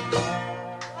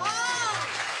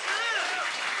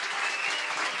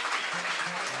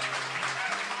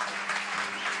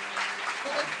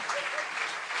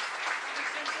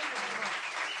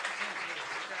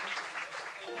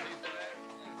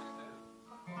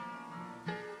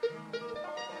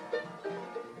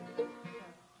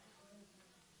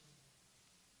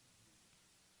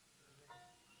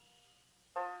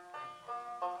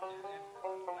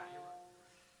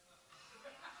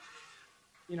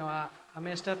 You know, I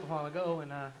messed up a while ago,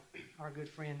 and our good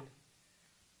friend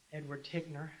Edward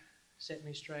Tickner set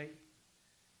me straight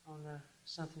on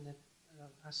something that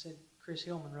I said Chris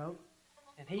Hillman wrote,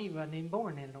 and he wasn't even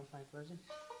born then, I don't think, was he?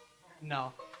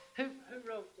 No. Who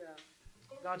wrote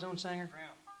God's Own Singer?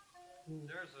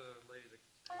 There's a lady that...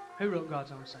 Who wrote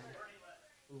God's Own Singer?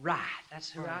 Right, that's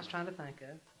who I was trying to think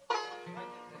of.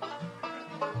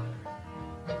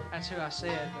 That's who I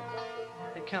said,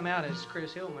 but it come out as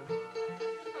Chris Hillman.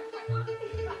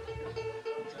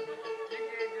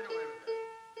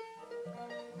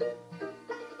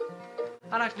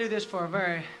 I'd like to do this for a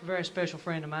very, very special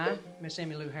friend of mine, Miss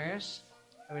Emmylou Harris,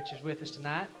 which is with us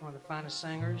tonight, one of the finest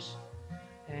singers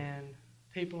and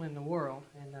people in the world,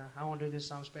 and I want to do this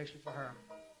song especially for her.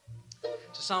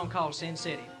 It's a song called Sin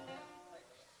City.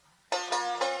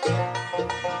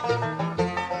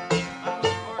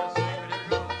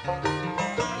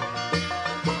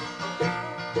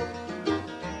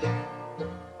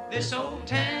 This old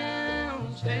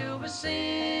town's filled with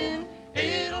sin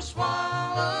it'll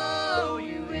swallow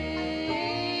you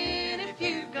in if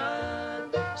you've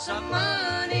got some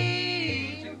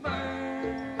money to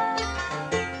burn.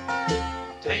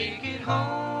 Take it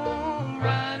home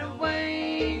right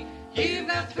away. You've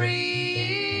got 3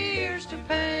 years to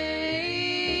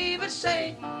pay, but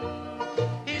Satan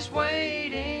is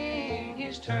waiting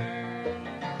his turn.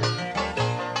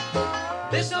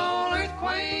 This old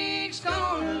earthquake's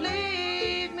gonna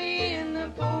leave me in the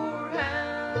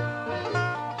poorhouse.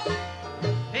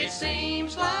 It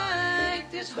seems like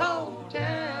this whole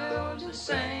town's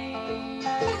insane.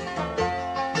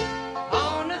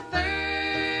 On the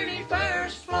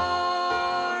 31st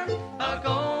floor, a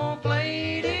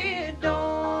gold-plated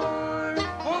door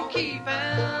won't keep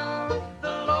out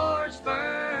the Lord's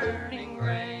burning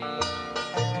rain.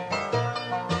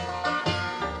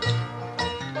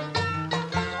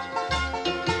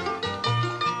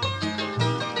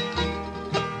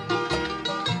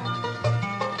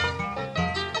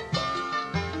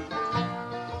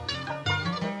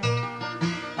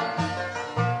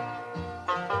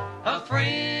 A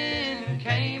friend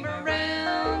came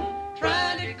around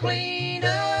trying to clean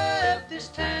up this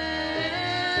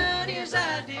town. His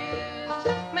ideas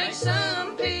make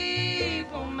some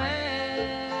people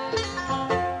mad.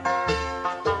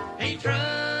 He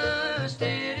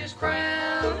trusted his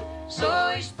crowd,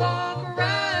 so he spoke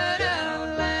right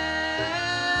out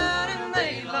loud, and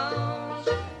they lost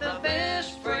the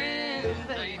best friend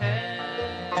they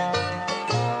had.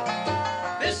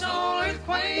 This old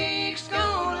earthquake's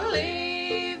gonna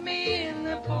leave me in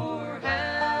the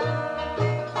poorhouse.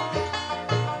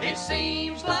 It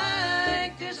seems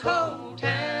like this whole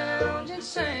town's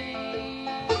insane.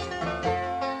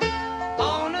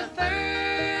 On the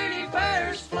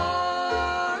 31st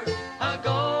floor, a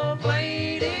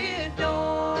gold-plated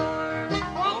door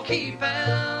won't keep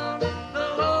out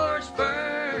the Lord's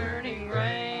burning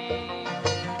rain.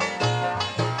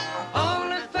 On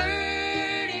the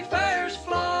 31st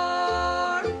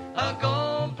floor, a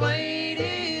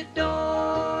gold-plated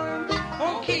door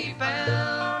won't keep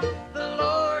out the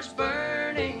Lord's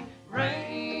burning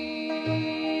rain.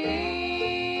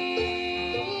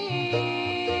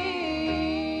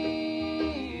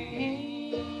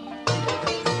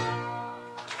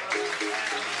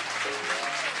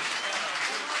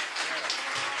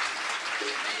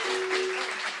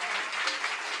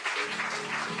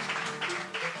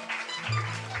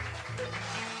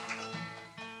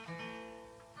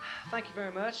 Thank you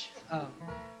very much.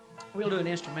 We'll do an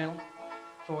instrumental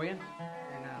for you.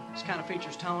 And this kind of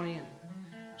features Tony and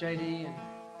JD and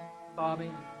Bobby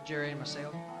and Jerry and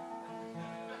myself.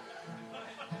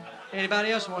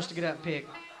 Anybody else who wants to get up and pick?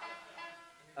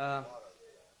 I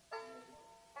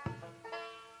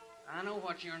know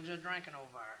what you're just drinking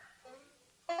over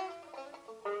there.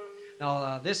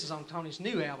 No, this is on Tony's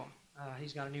new album.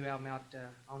 He's got a new album out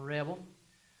on Rebel.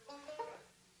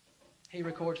 He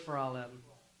records for all of them.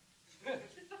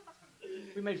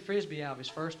 We made Frisbee out of his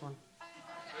first one.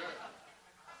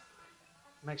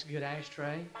 Makes a good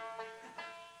ashtray.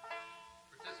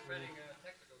 Participating in a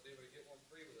technical deal, we get one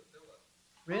free with a fill-up.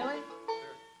 Really?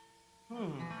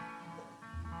 Sure.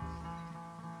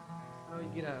 Well, you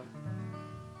get a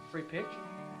free picture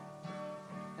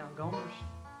down Gomer's.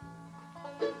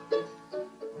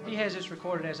 He has this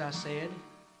recorded, as I said.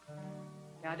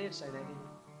 Yeah, I did say that, didn't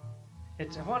I?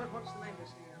 It's what's the name of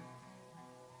this thing?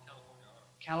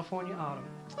 California Autumn.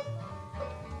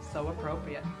 So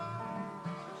appropriate.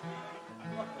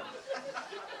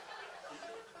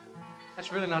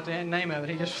 That's really not the name of it.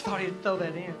 He just thought he'd throw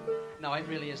that in. No, it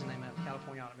really is the name of it,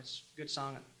 California Autumn. It's a good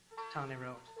song that Tony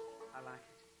wrote. I like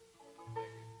it.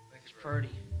 It's pretty.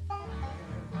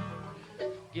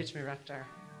 Gets me right there.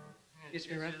 Gets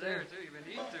me right there. Too. You've been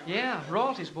eating too much. Yeah,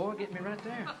 royalties, boy. Get me right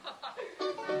there.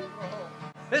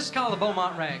 This is called the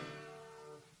Beaumont Rag.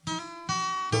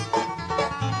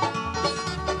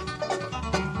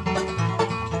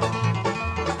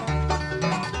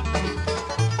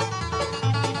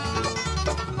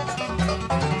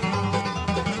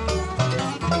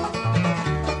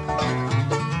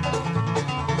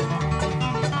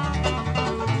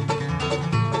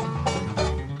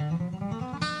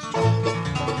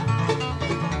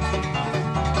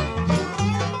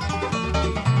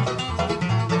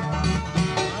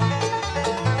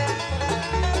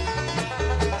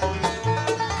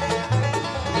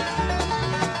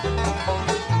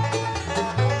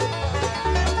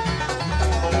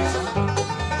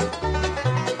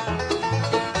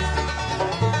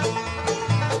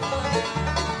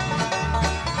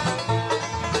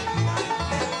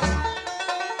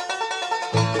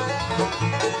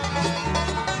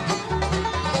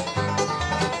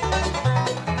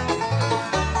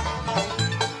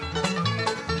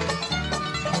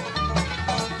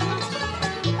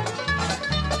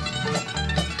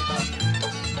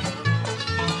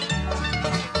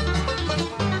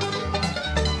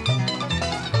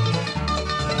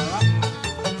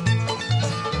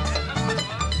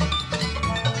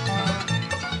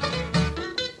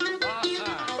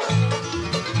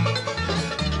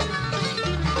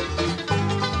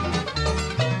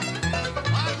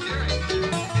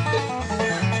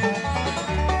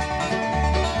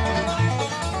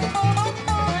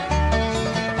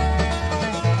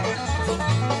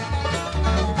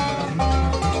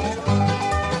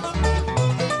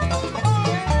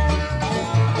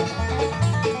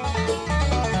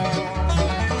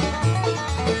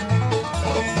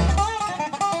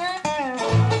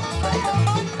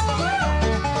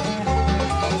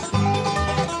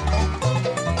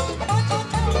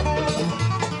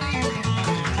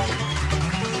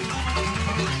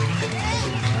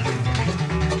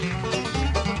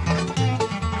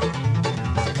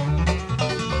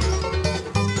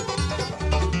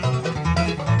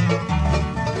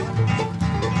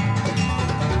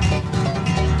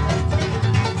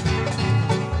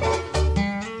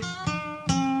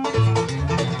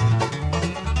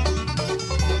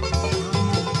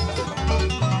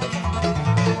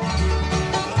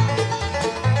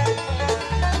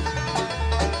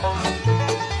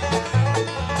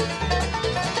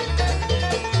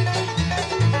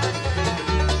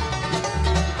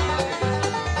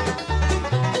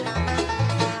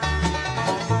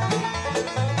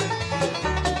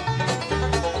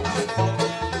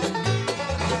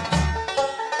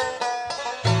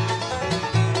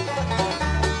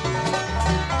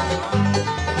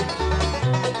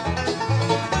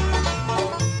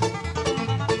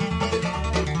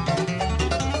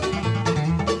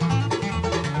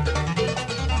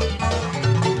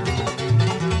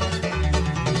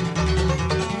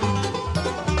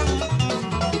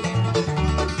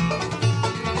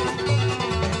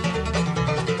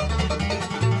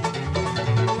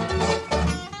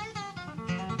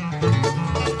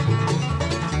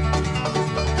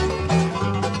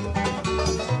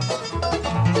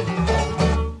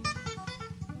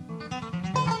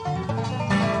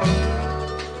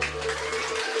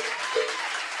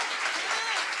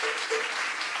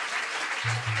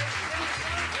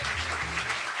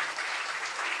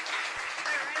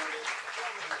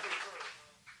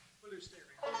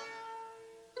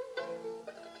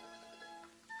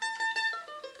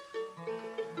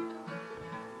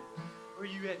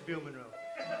 at Bill Monroe.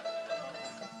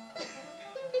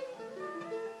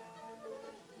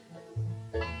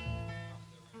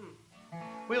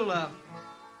 We'll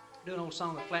do an old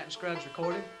song that Flatt and Scruggs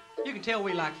recorded. You can tell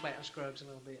we like Flatt and Scruggs a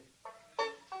little bit.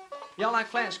 Y'all like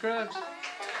Flatt and Scruggs?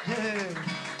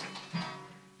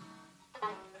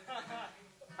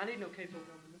 I need no capo.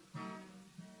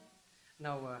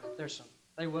 No, there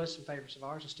was some favorites of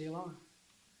ours and still are,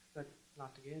 but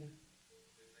not together.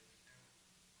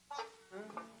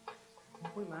 Huh?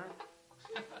 We might.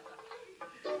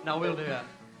 No, we'll do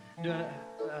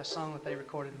a song that they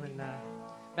recorded when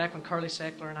back when Curly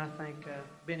Seckler and I think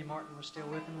Benny Martin was still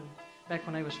with them, and back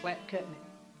when they was flat cutting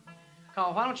it.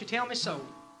 Called "Why Don't You Tell Me So?"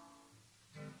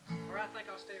 Or I think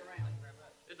I'll stay around.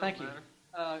 Thank you.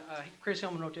 Chris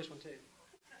Hillman wrote this one too.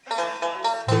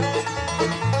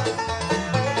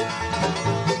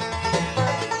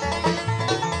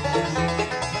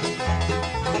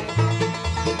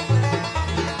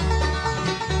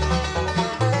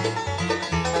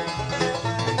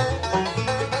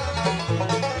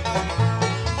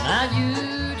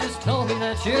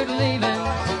 You're leaving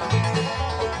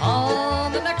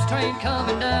on the next train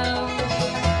coming down.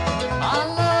 I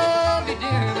love you,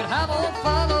 dear, but I won't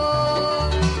follow.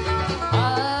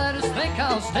 I just think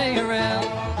I'll stay around.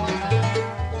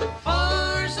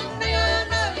 For someday I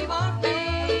know you won't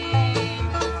be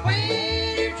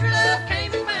when your true love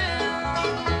came and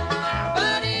found.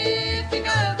 But if you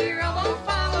go, dear, I won't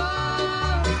follow.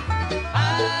 I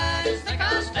just think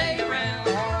I'll stay around.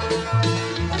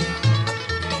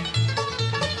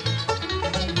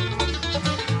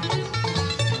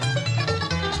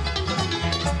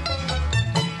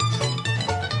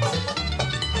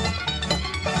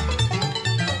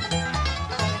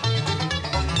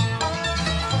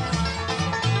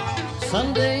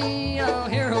 Someday I'll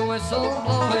hear a whistle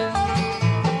blowing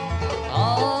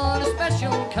on a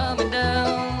special coming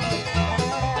down,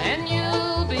 and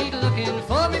you'll be looking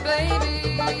for me,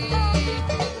 baby,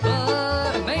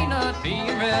 but I may not be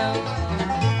around.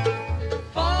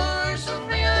 For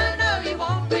someday I know you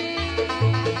won't be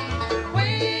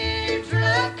when your true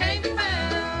love can't be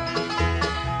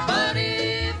found. But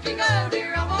if you go,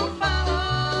 dear, I won't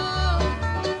follow.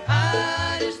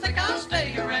 I just think I'll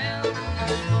stay around.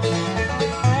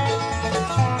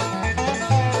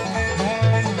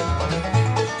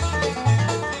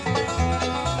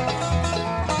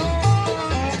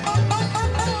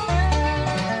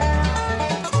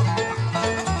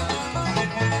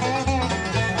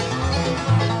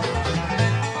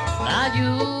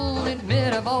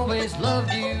 I've always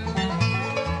loved you,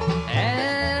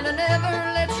 and I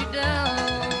never let you down.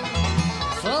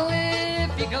 So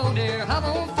if you go, dear, I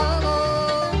won't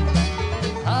follow.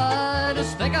 I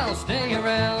just think I'll stay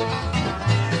around.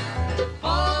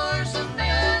 For someday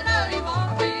I know you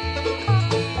won't be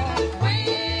when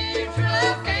your true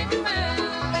love can't be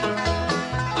found.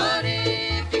 But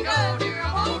if you go, dear,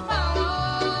 I won't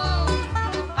follow.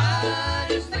 I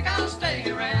just think I'll stay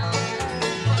around.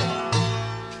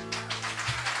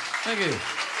 Thank you.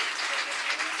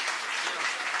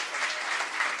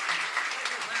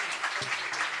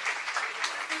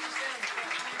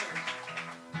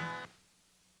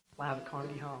 Live at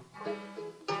Carnegie Hall.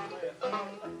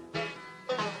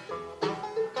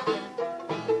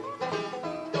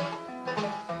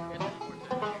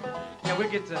 Yeah, we'll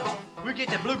get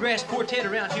the bluegrass quartet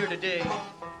around here today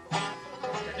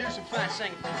to do some fine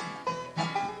singing.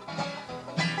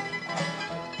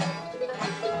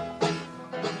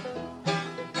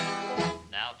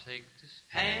 Take this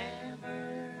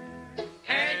hammer,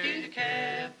 carry to the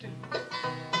captain.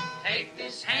 Take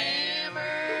this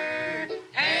hammer,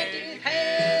 carry to the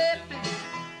captain.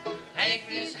 Take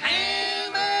this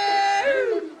hammer,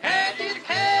 carry to the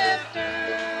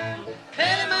captain.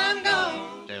 Tell him I'm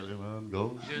gone. Tell him I'm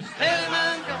gone. Just tell him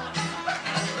I'm gone.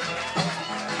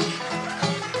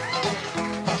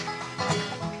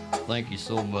 Thank you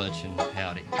so much, and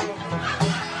howdy.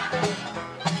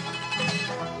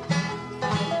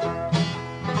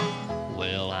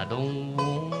 Well, I don't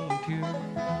want your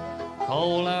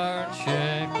cold iron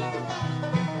shackle.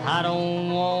 I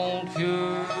don't want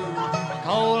your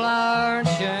cold iron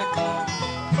shackle.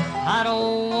 I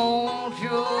don't want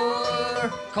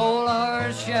your cold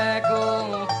iron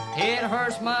shackle. It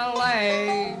hurts my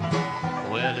leg.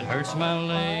 Well, it hurts my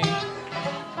leg.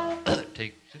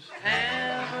 Take this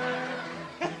hammer,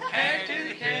 carry to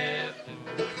the captain.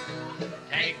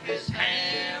 Take this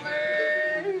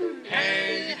hammer,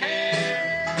 carry the captain.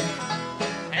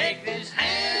 Take this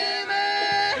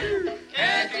hammer,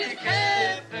 carry the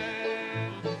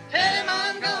captain. Tell him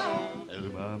I'm gone. Tell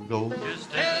him I'm gone. Just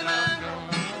tell him I'm gone.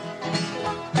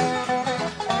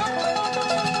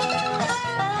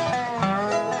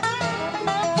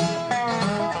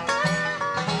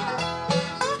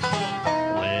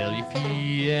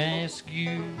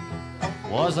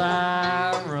 was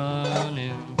I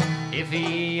running? If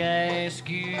he asks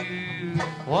you,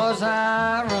 was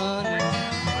I running?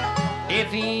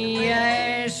 If he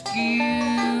asks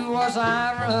you, was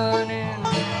I running?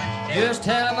 Just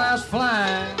tell him I was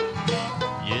flying.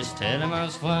 Just tell him I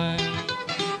was flying.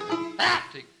 Ah!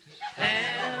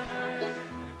 Hammer,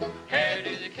 hair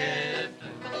to the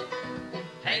captain.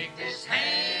 Take this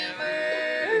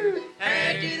hammer,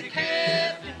 hair to the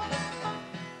captain.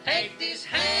 Take this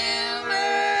hammer,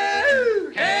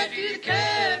 hair to the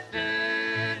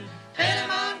captain. Tell him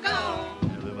I'm gone.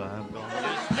 Tell him I'm gone.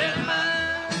 Just tell him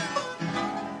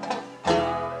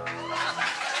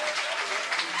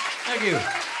Thank you.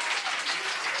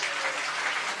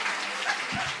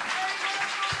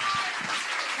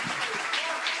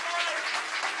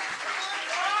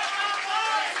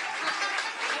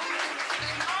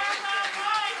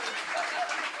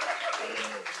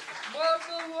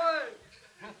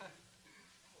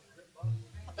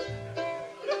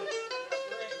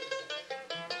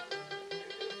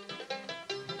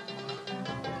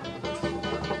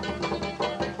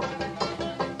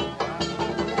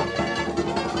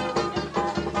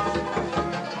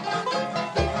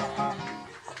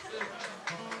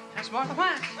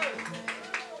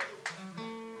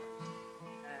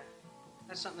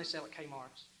 That's something they sell at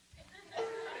Kmart's.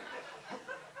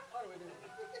 What are we doing?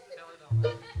 Tell it on.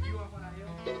 You want what I hear?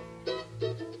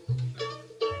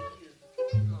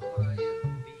 You want what I hear?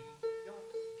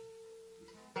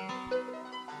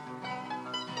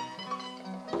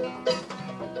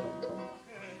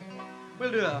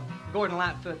 We'll do a Gordon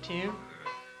Lightfoot tune.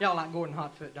 Y'all like Gordon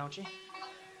Hotfoot, don't you?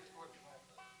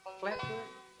 Flatfoot?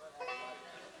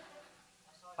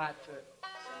 Lightfoot.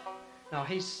 No,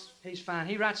 he's fine.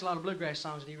 He writes a lot of bluegrass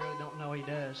songs that he really don't know he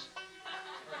does.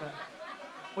 But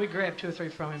we grab 2 or 3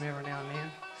 from him every now and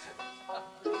then.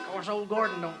 Of course, old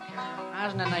Gordon don't care. I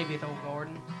was in the Navy with old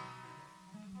Gordon.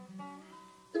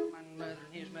 My mother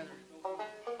and his mother.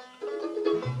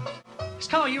 It's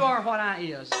called You Are What I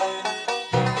Is.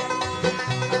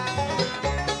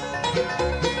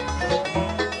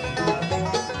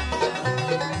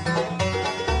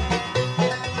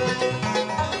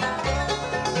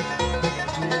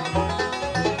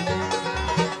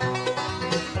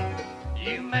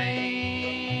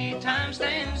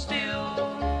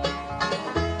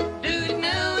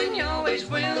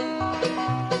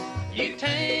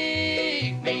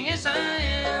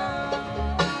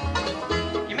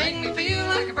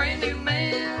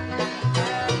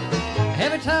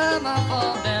 Time I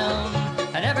fall down,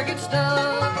 I never get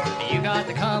stuck. You got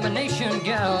the combination,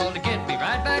 gal, to get me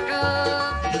right back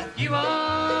up. You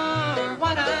are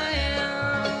what I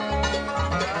am.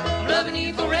 I'm loving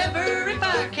you forever if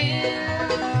I can.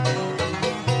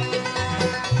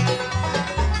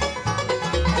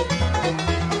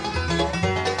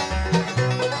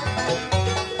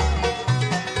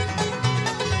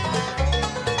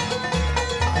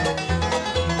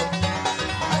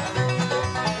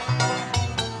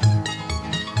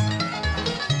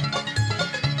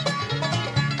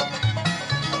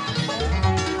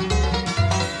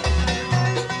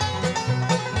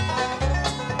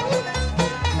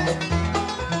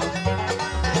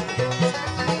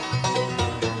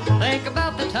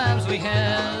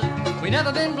 We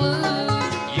never been blue.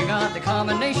 You got the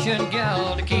combination,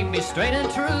 gal, to keep me straight and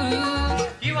true.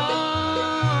 You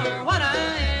are what I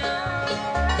am.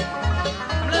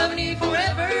 I'm loving you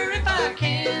forever if I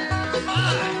can.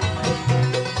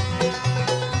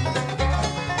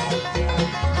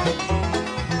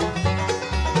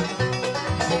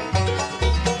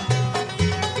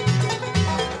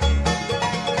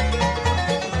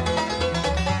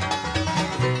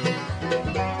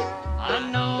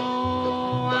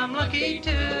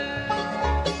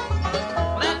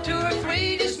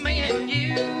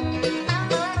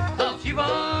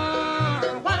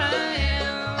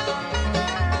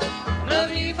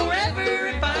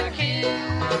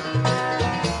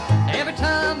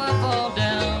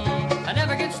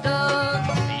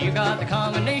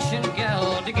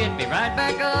 Right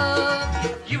back up.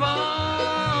 You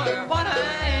are what I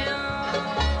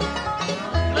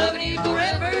am. Loving you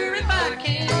forever if I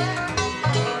can.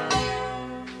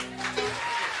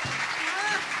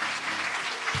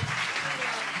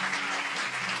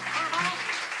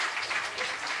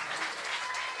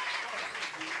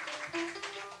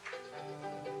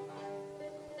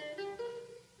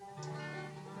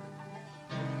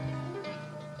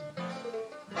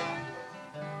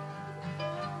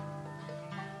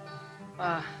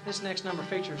 This next number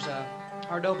features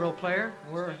our dobro player.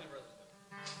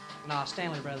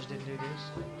 Stanley Brothers didn't do this.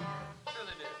 Sure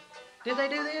they did. Did they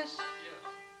do this? Yeah,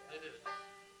 they did it.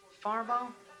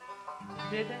 Fireball?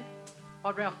 Did they?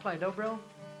 What'd Ralph play, dobro?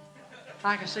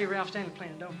 I can see Ralph Stanley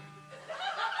playing dobro.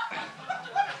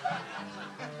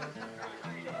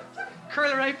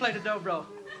 Curly Ray played a dobro.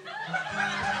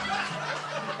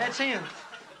 That's him.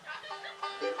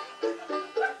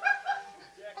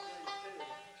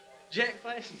 Jack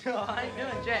plays? No, I ain't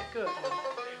doing Jack Cook.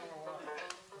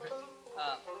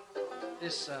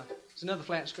 This is another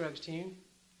Flatt Scruggs tune.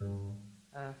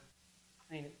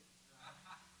 Ain't it?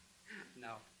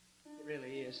 No, it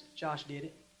really is. Josh did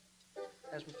it.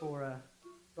 That's before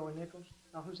Roy Nichols.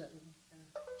 No, who's that?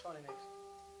 Charlie next.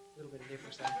 A little bit of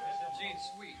difference there. Gene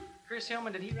Sweet. Chris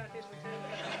Hillman, did he write this one?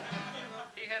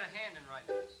 He had a hand in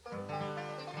writing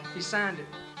this. He signed it.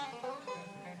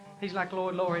 He's like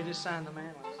Lloyd Lower, he just signed the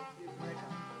man.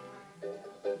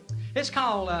 It's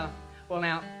called, well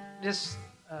now, this,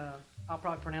 I'll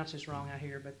probably pronounce this wrong out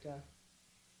here, but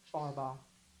Fireball.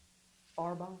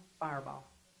 Fireball? Fireball.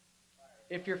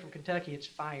 If you're from Kentucky, it's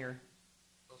fire.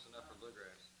 Close enough for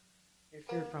bluegrass. If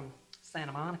you're from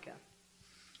Santa Monica,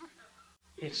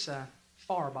 it's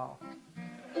Fireball.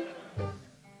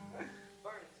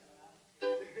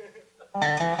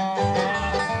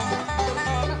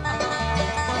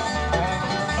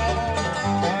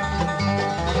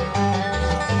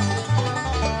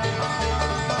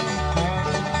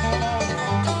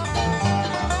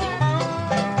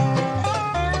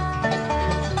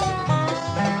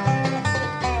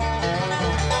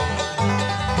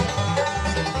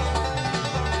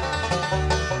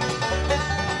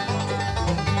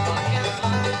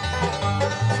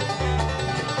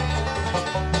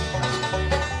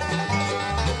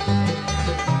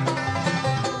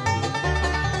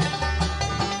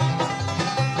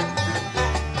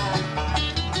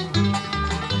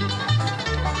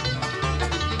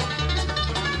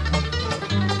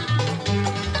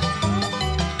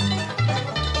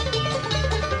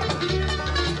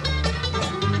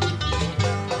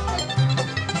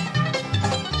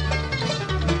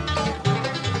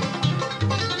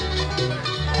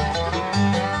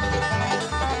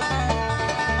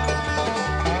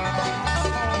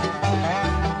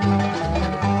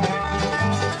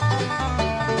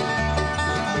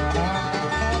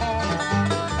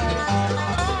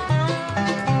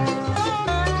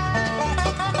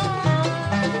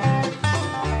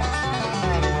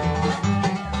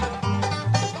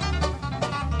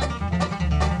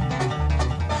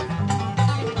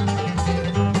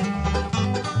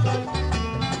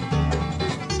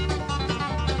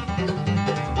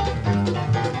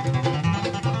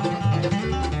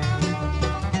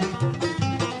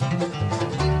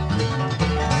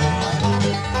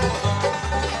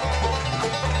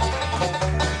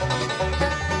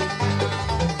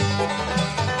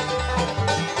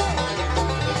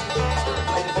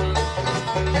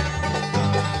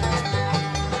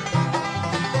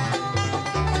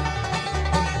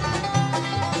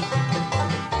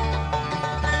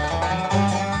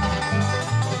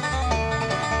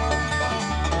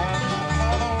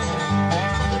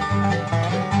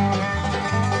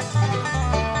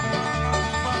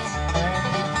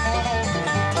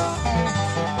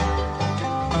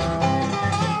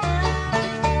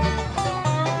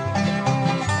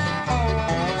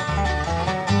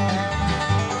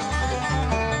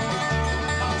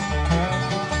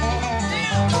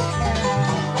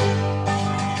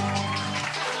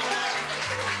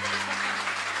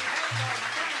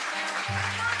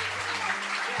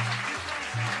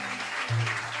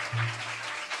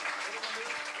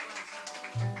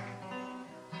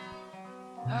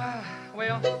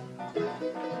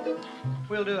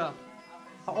 We'll do a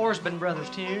Osborne Brothers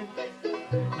tune.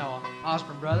 No,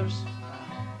 Osborne Brothers.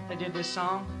 They did this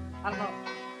song. I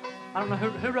don't know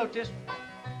who wrote this one.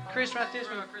 Chris wrote this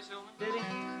one. Chris Hillman. Did he?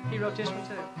 He wrote this one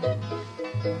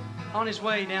too. On his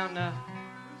way down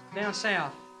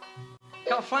south.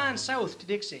 Called Flying South to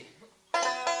Dixie.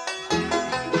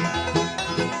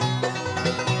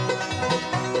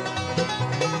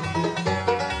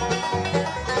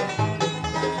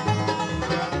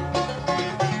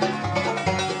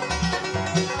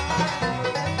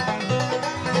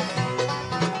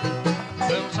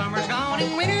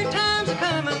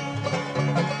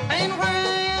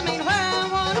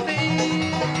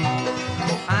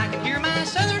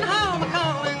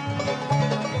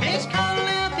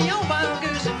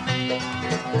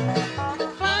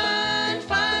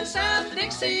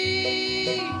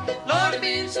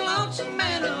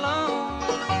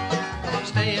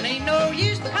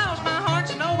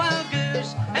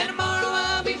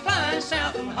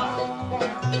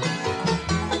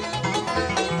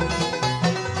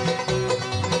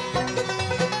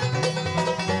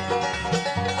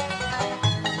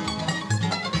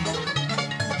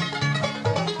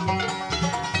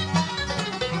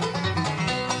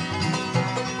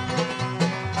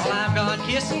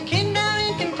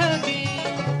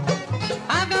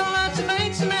 lots of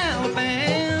banks in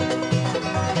Alabama.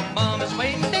 Mama's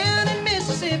waiting down in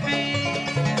Mississippi,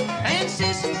 and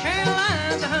Sis in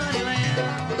Caroline's a honeyland.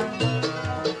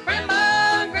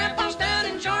 Grandma and Grandpa's down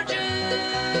in Georgia,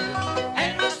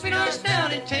 and my sweetheart's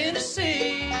down in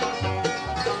Tennessee.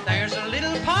 There's a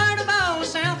little part of all the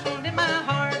South in my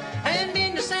heart, and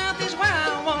in the South is where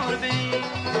I want to be.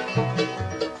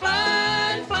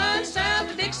 Flying, flying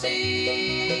south to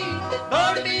Dixie,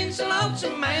 Lord, I've been so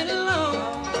lonesome and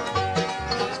alone.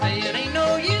 It ain't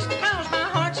no use because my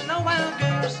heart's no wild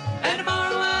goose, and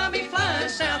tomorrow I'll be flying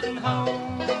south and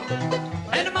home.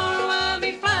 And tomorrow I'll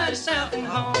be flying south and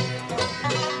home.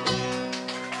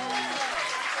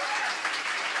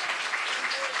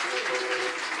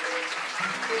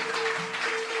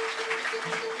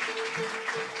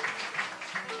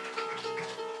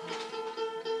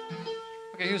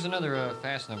 Okay, here's another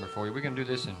fast number for you. We're going to do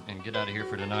this and get out of here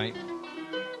for tonight.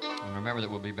 And remember that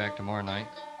we'll be back tomorrow night.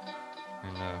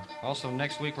 And also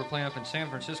next week we're playing up in San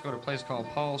Francisco at a place called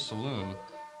Paul's Saloon.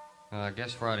 I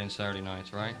guess Friday and Saturday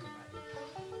nights, right?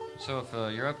 So if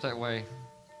you're up that way,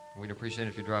 we'd appreciate it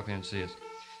if you drop in and see us.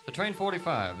 The Train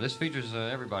 45. This features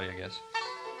everybody, I guess.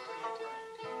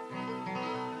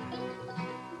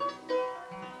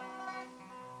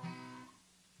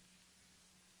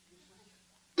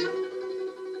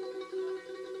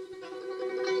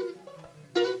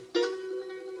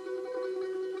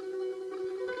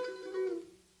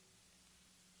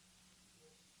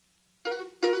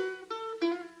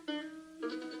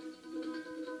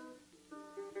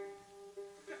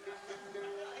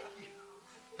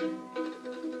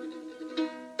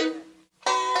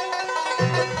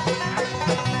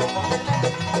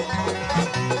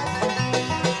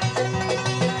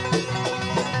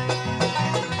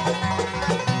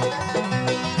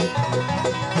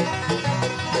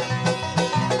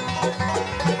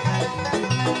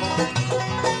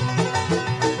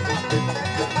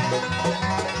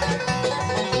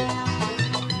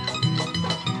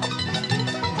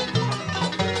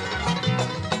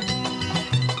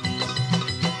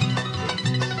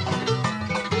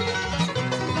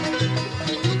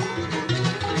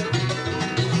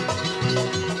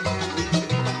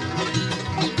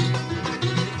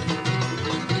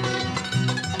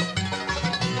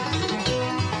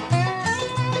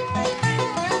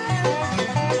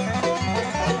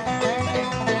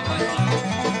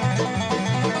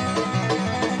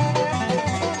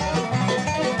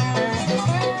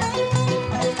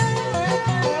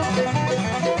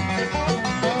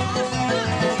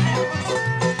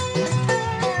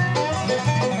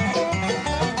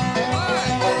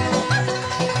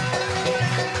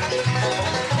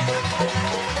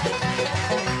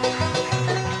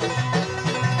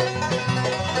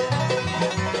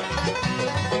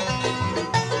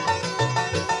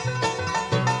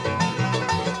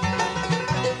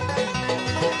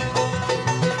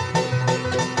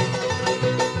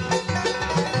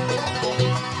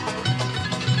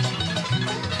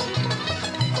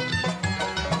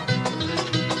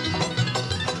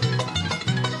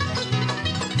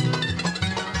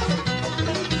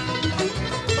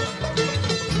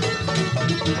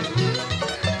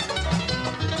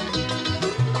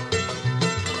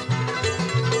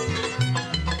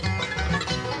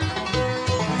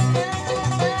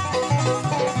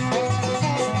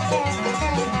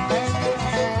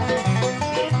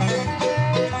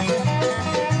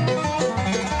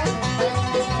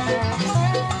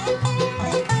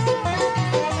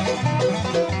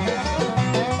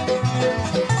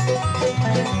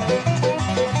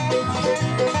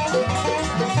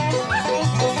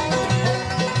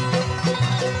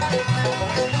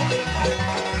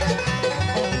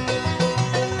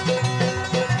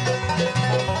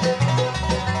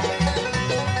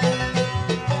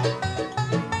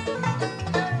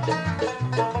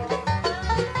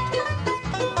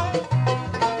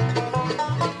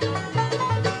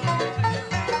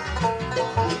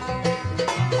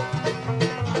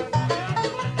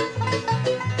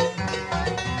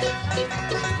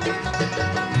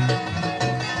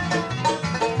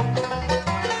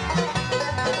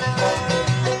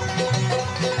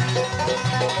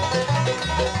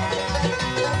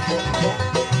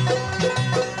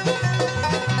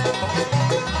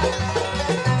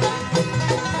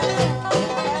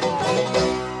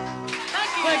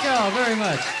 very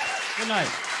much. Good night.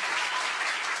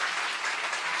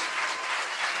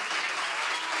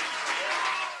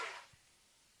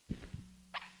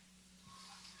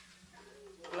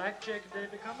 Blackjack,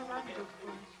 baby, come around.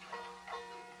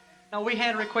 No, we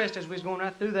had a request as we was going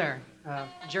right through there.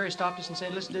 Jerry stopped us and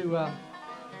said, let's do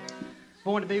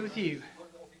Born to Be With You.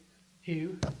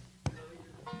 Hugh.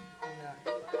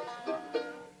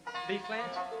 And, B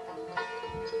flat,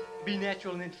 B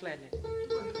natural, and then flattening.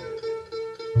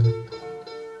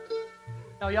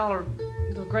 No, y'all are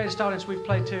the greatest audience we've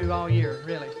played to all year,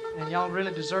 really. And y'all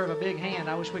really deserve a big hand.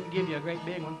 I wish we could give you a great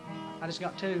big one. I just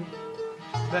got 2.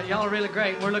 But y'all are really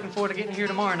great. We're looking forward to getting here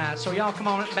tomorrow night. So y'all come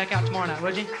on back out tomorrow night,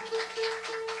 would you?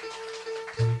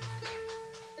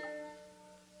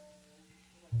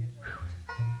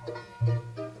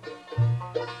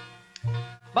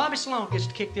 Bobby Sloan gets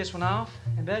to kick this one off.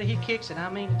 And buddy, he kicks it, I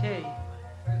mean to tell you.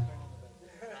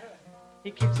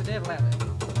 He kicks the devil out of it.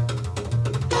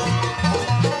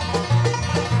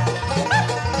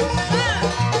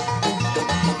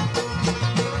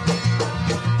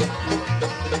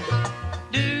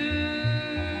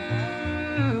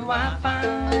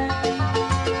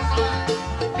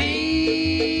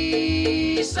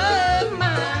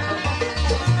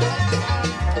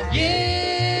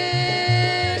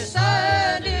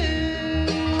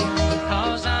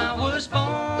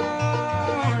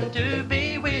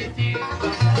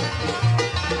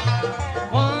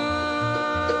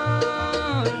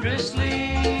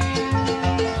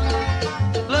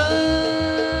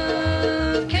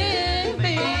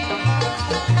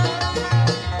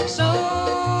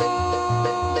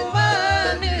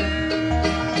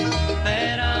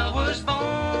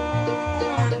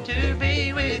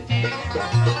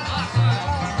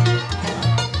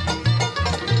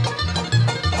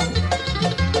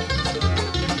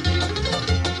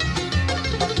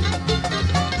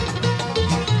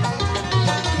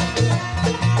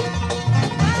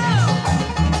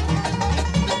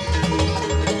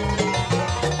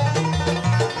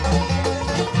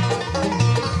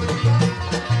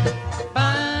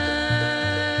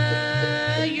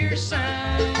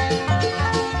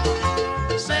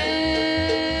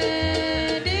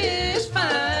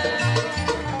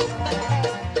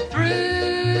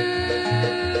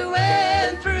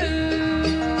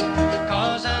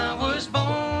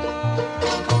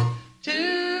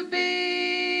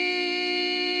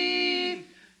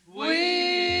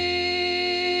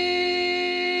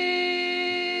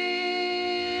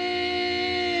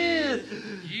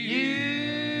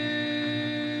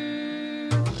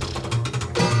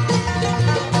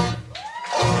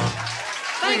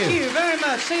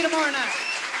 See you tomorrow night.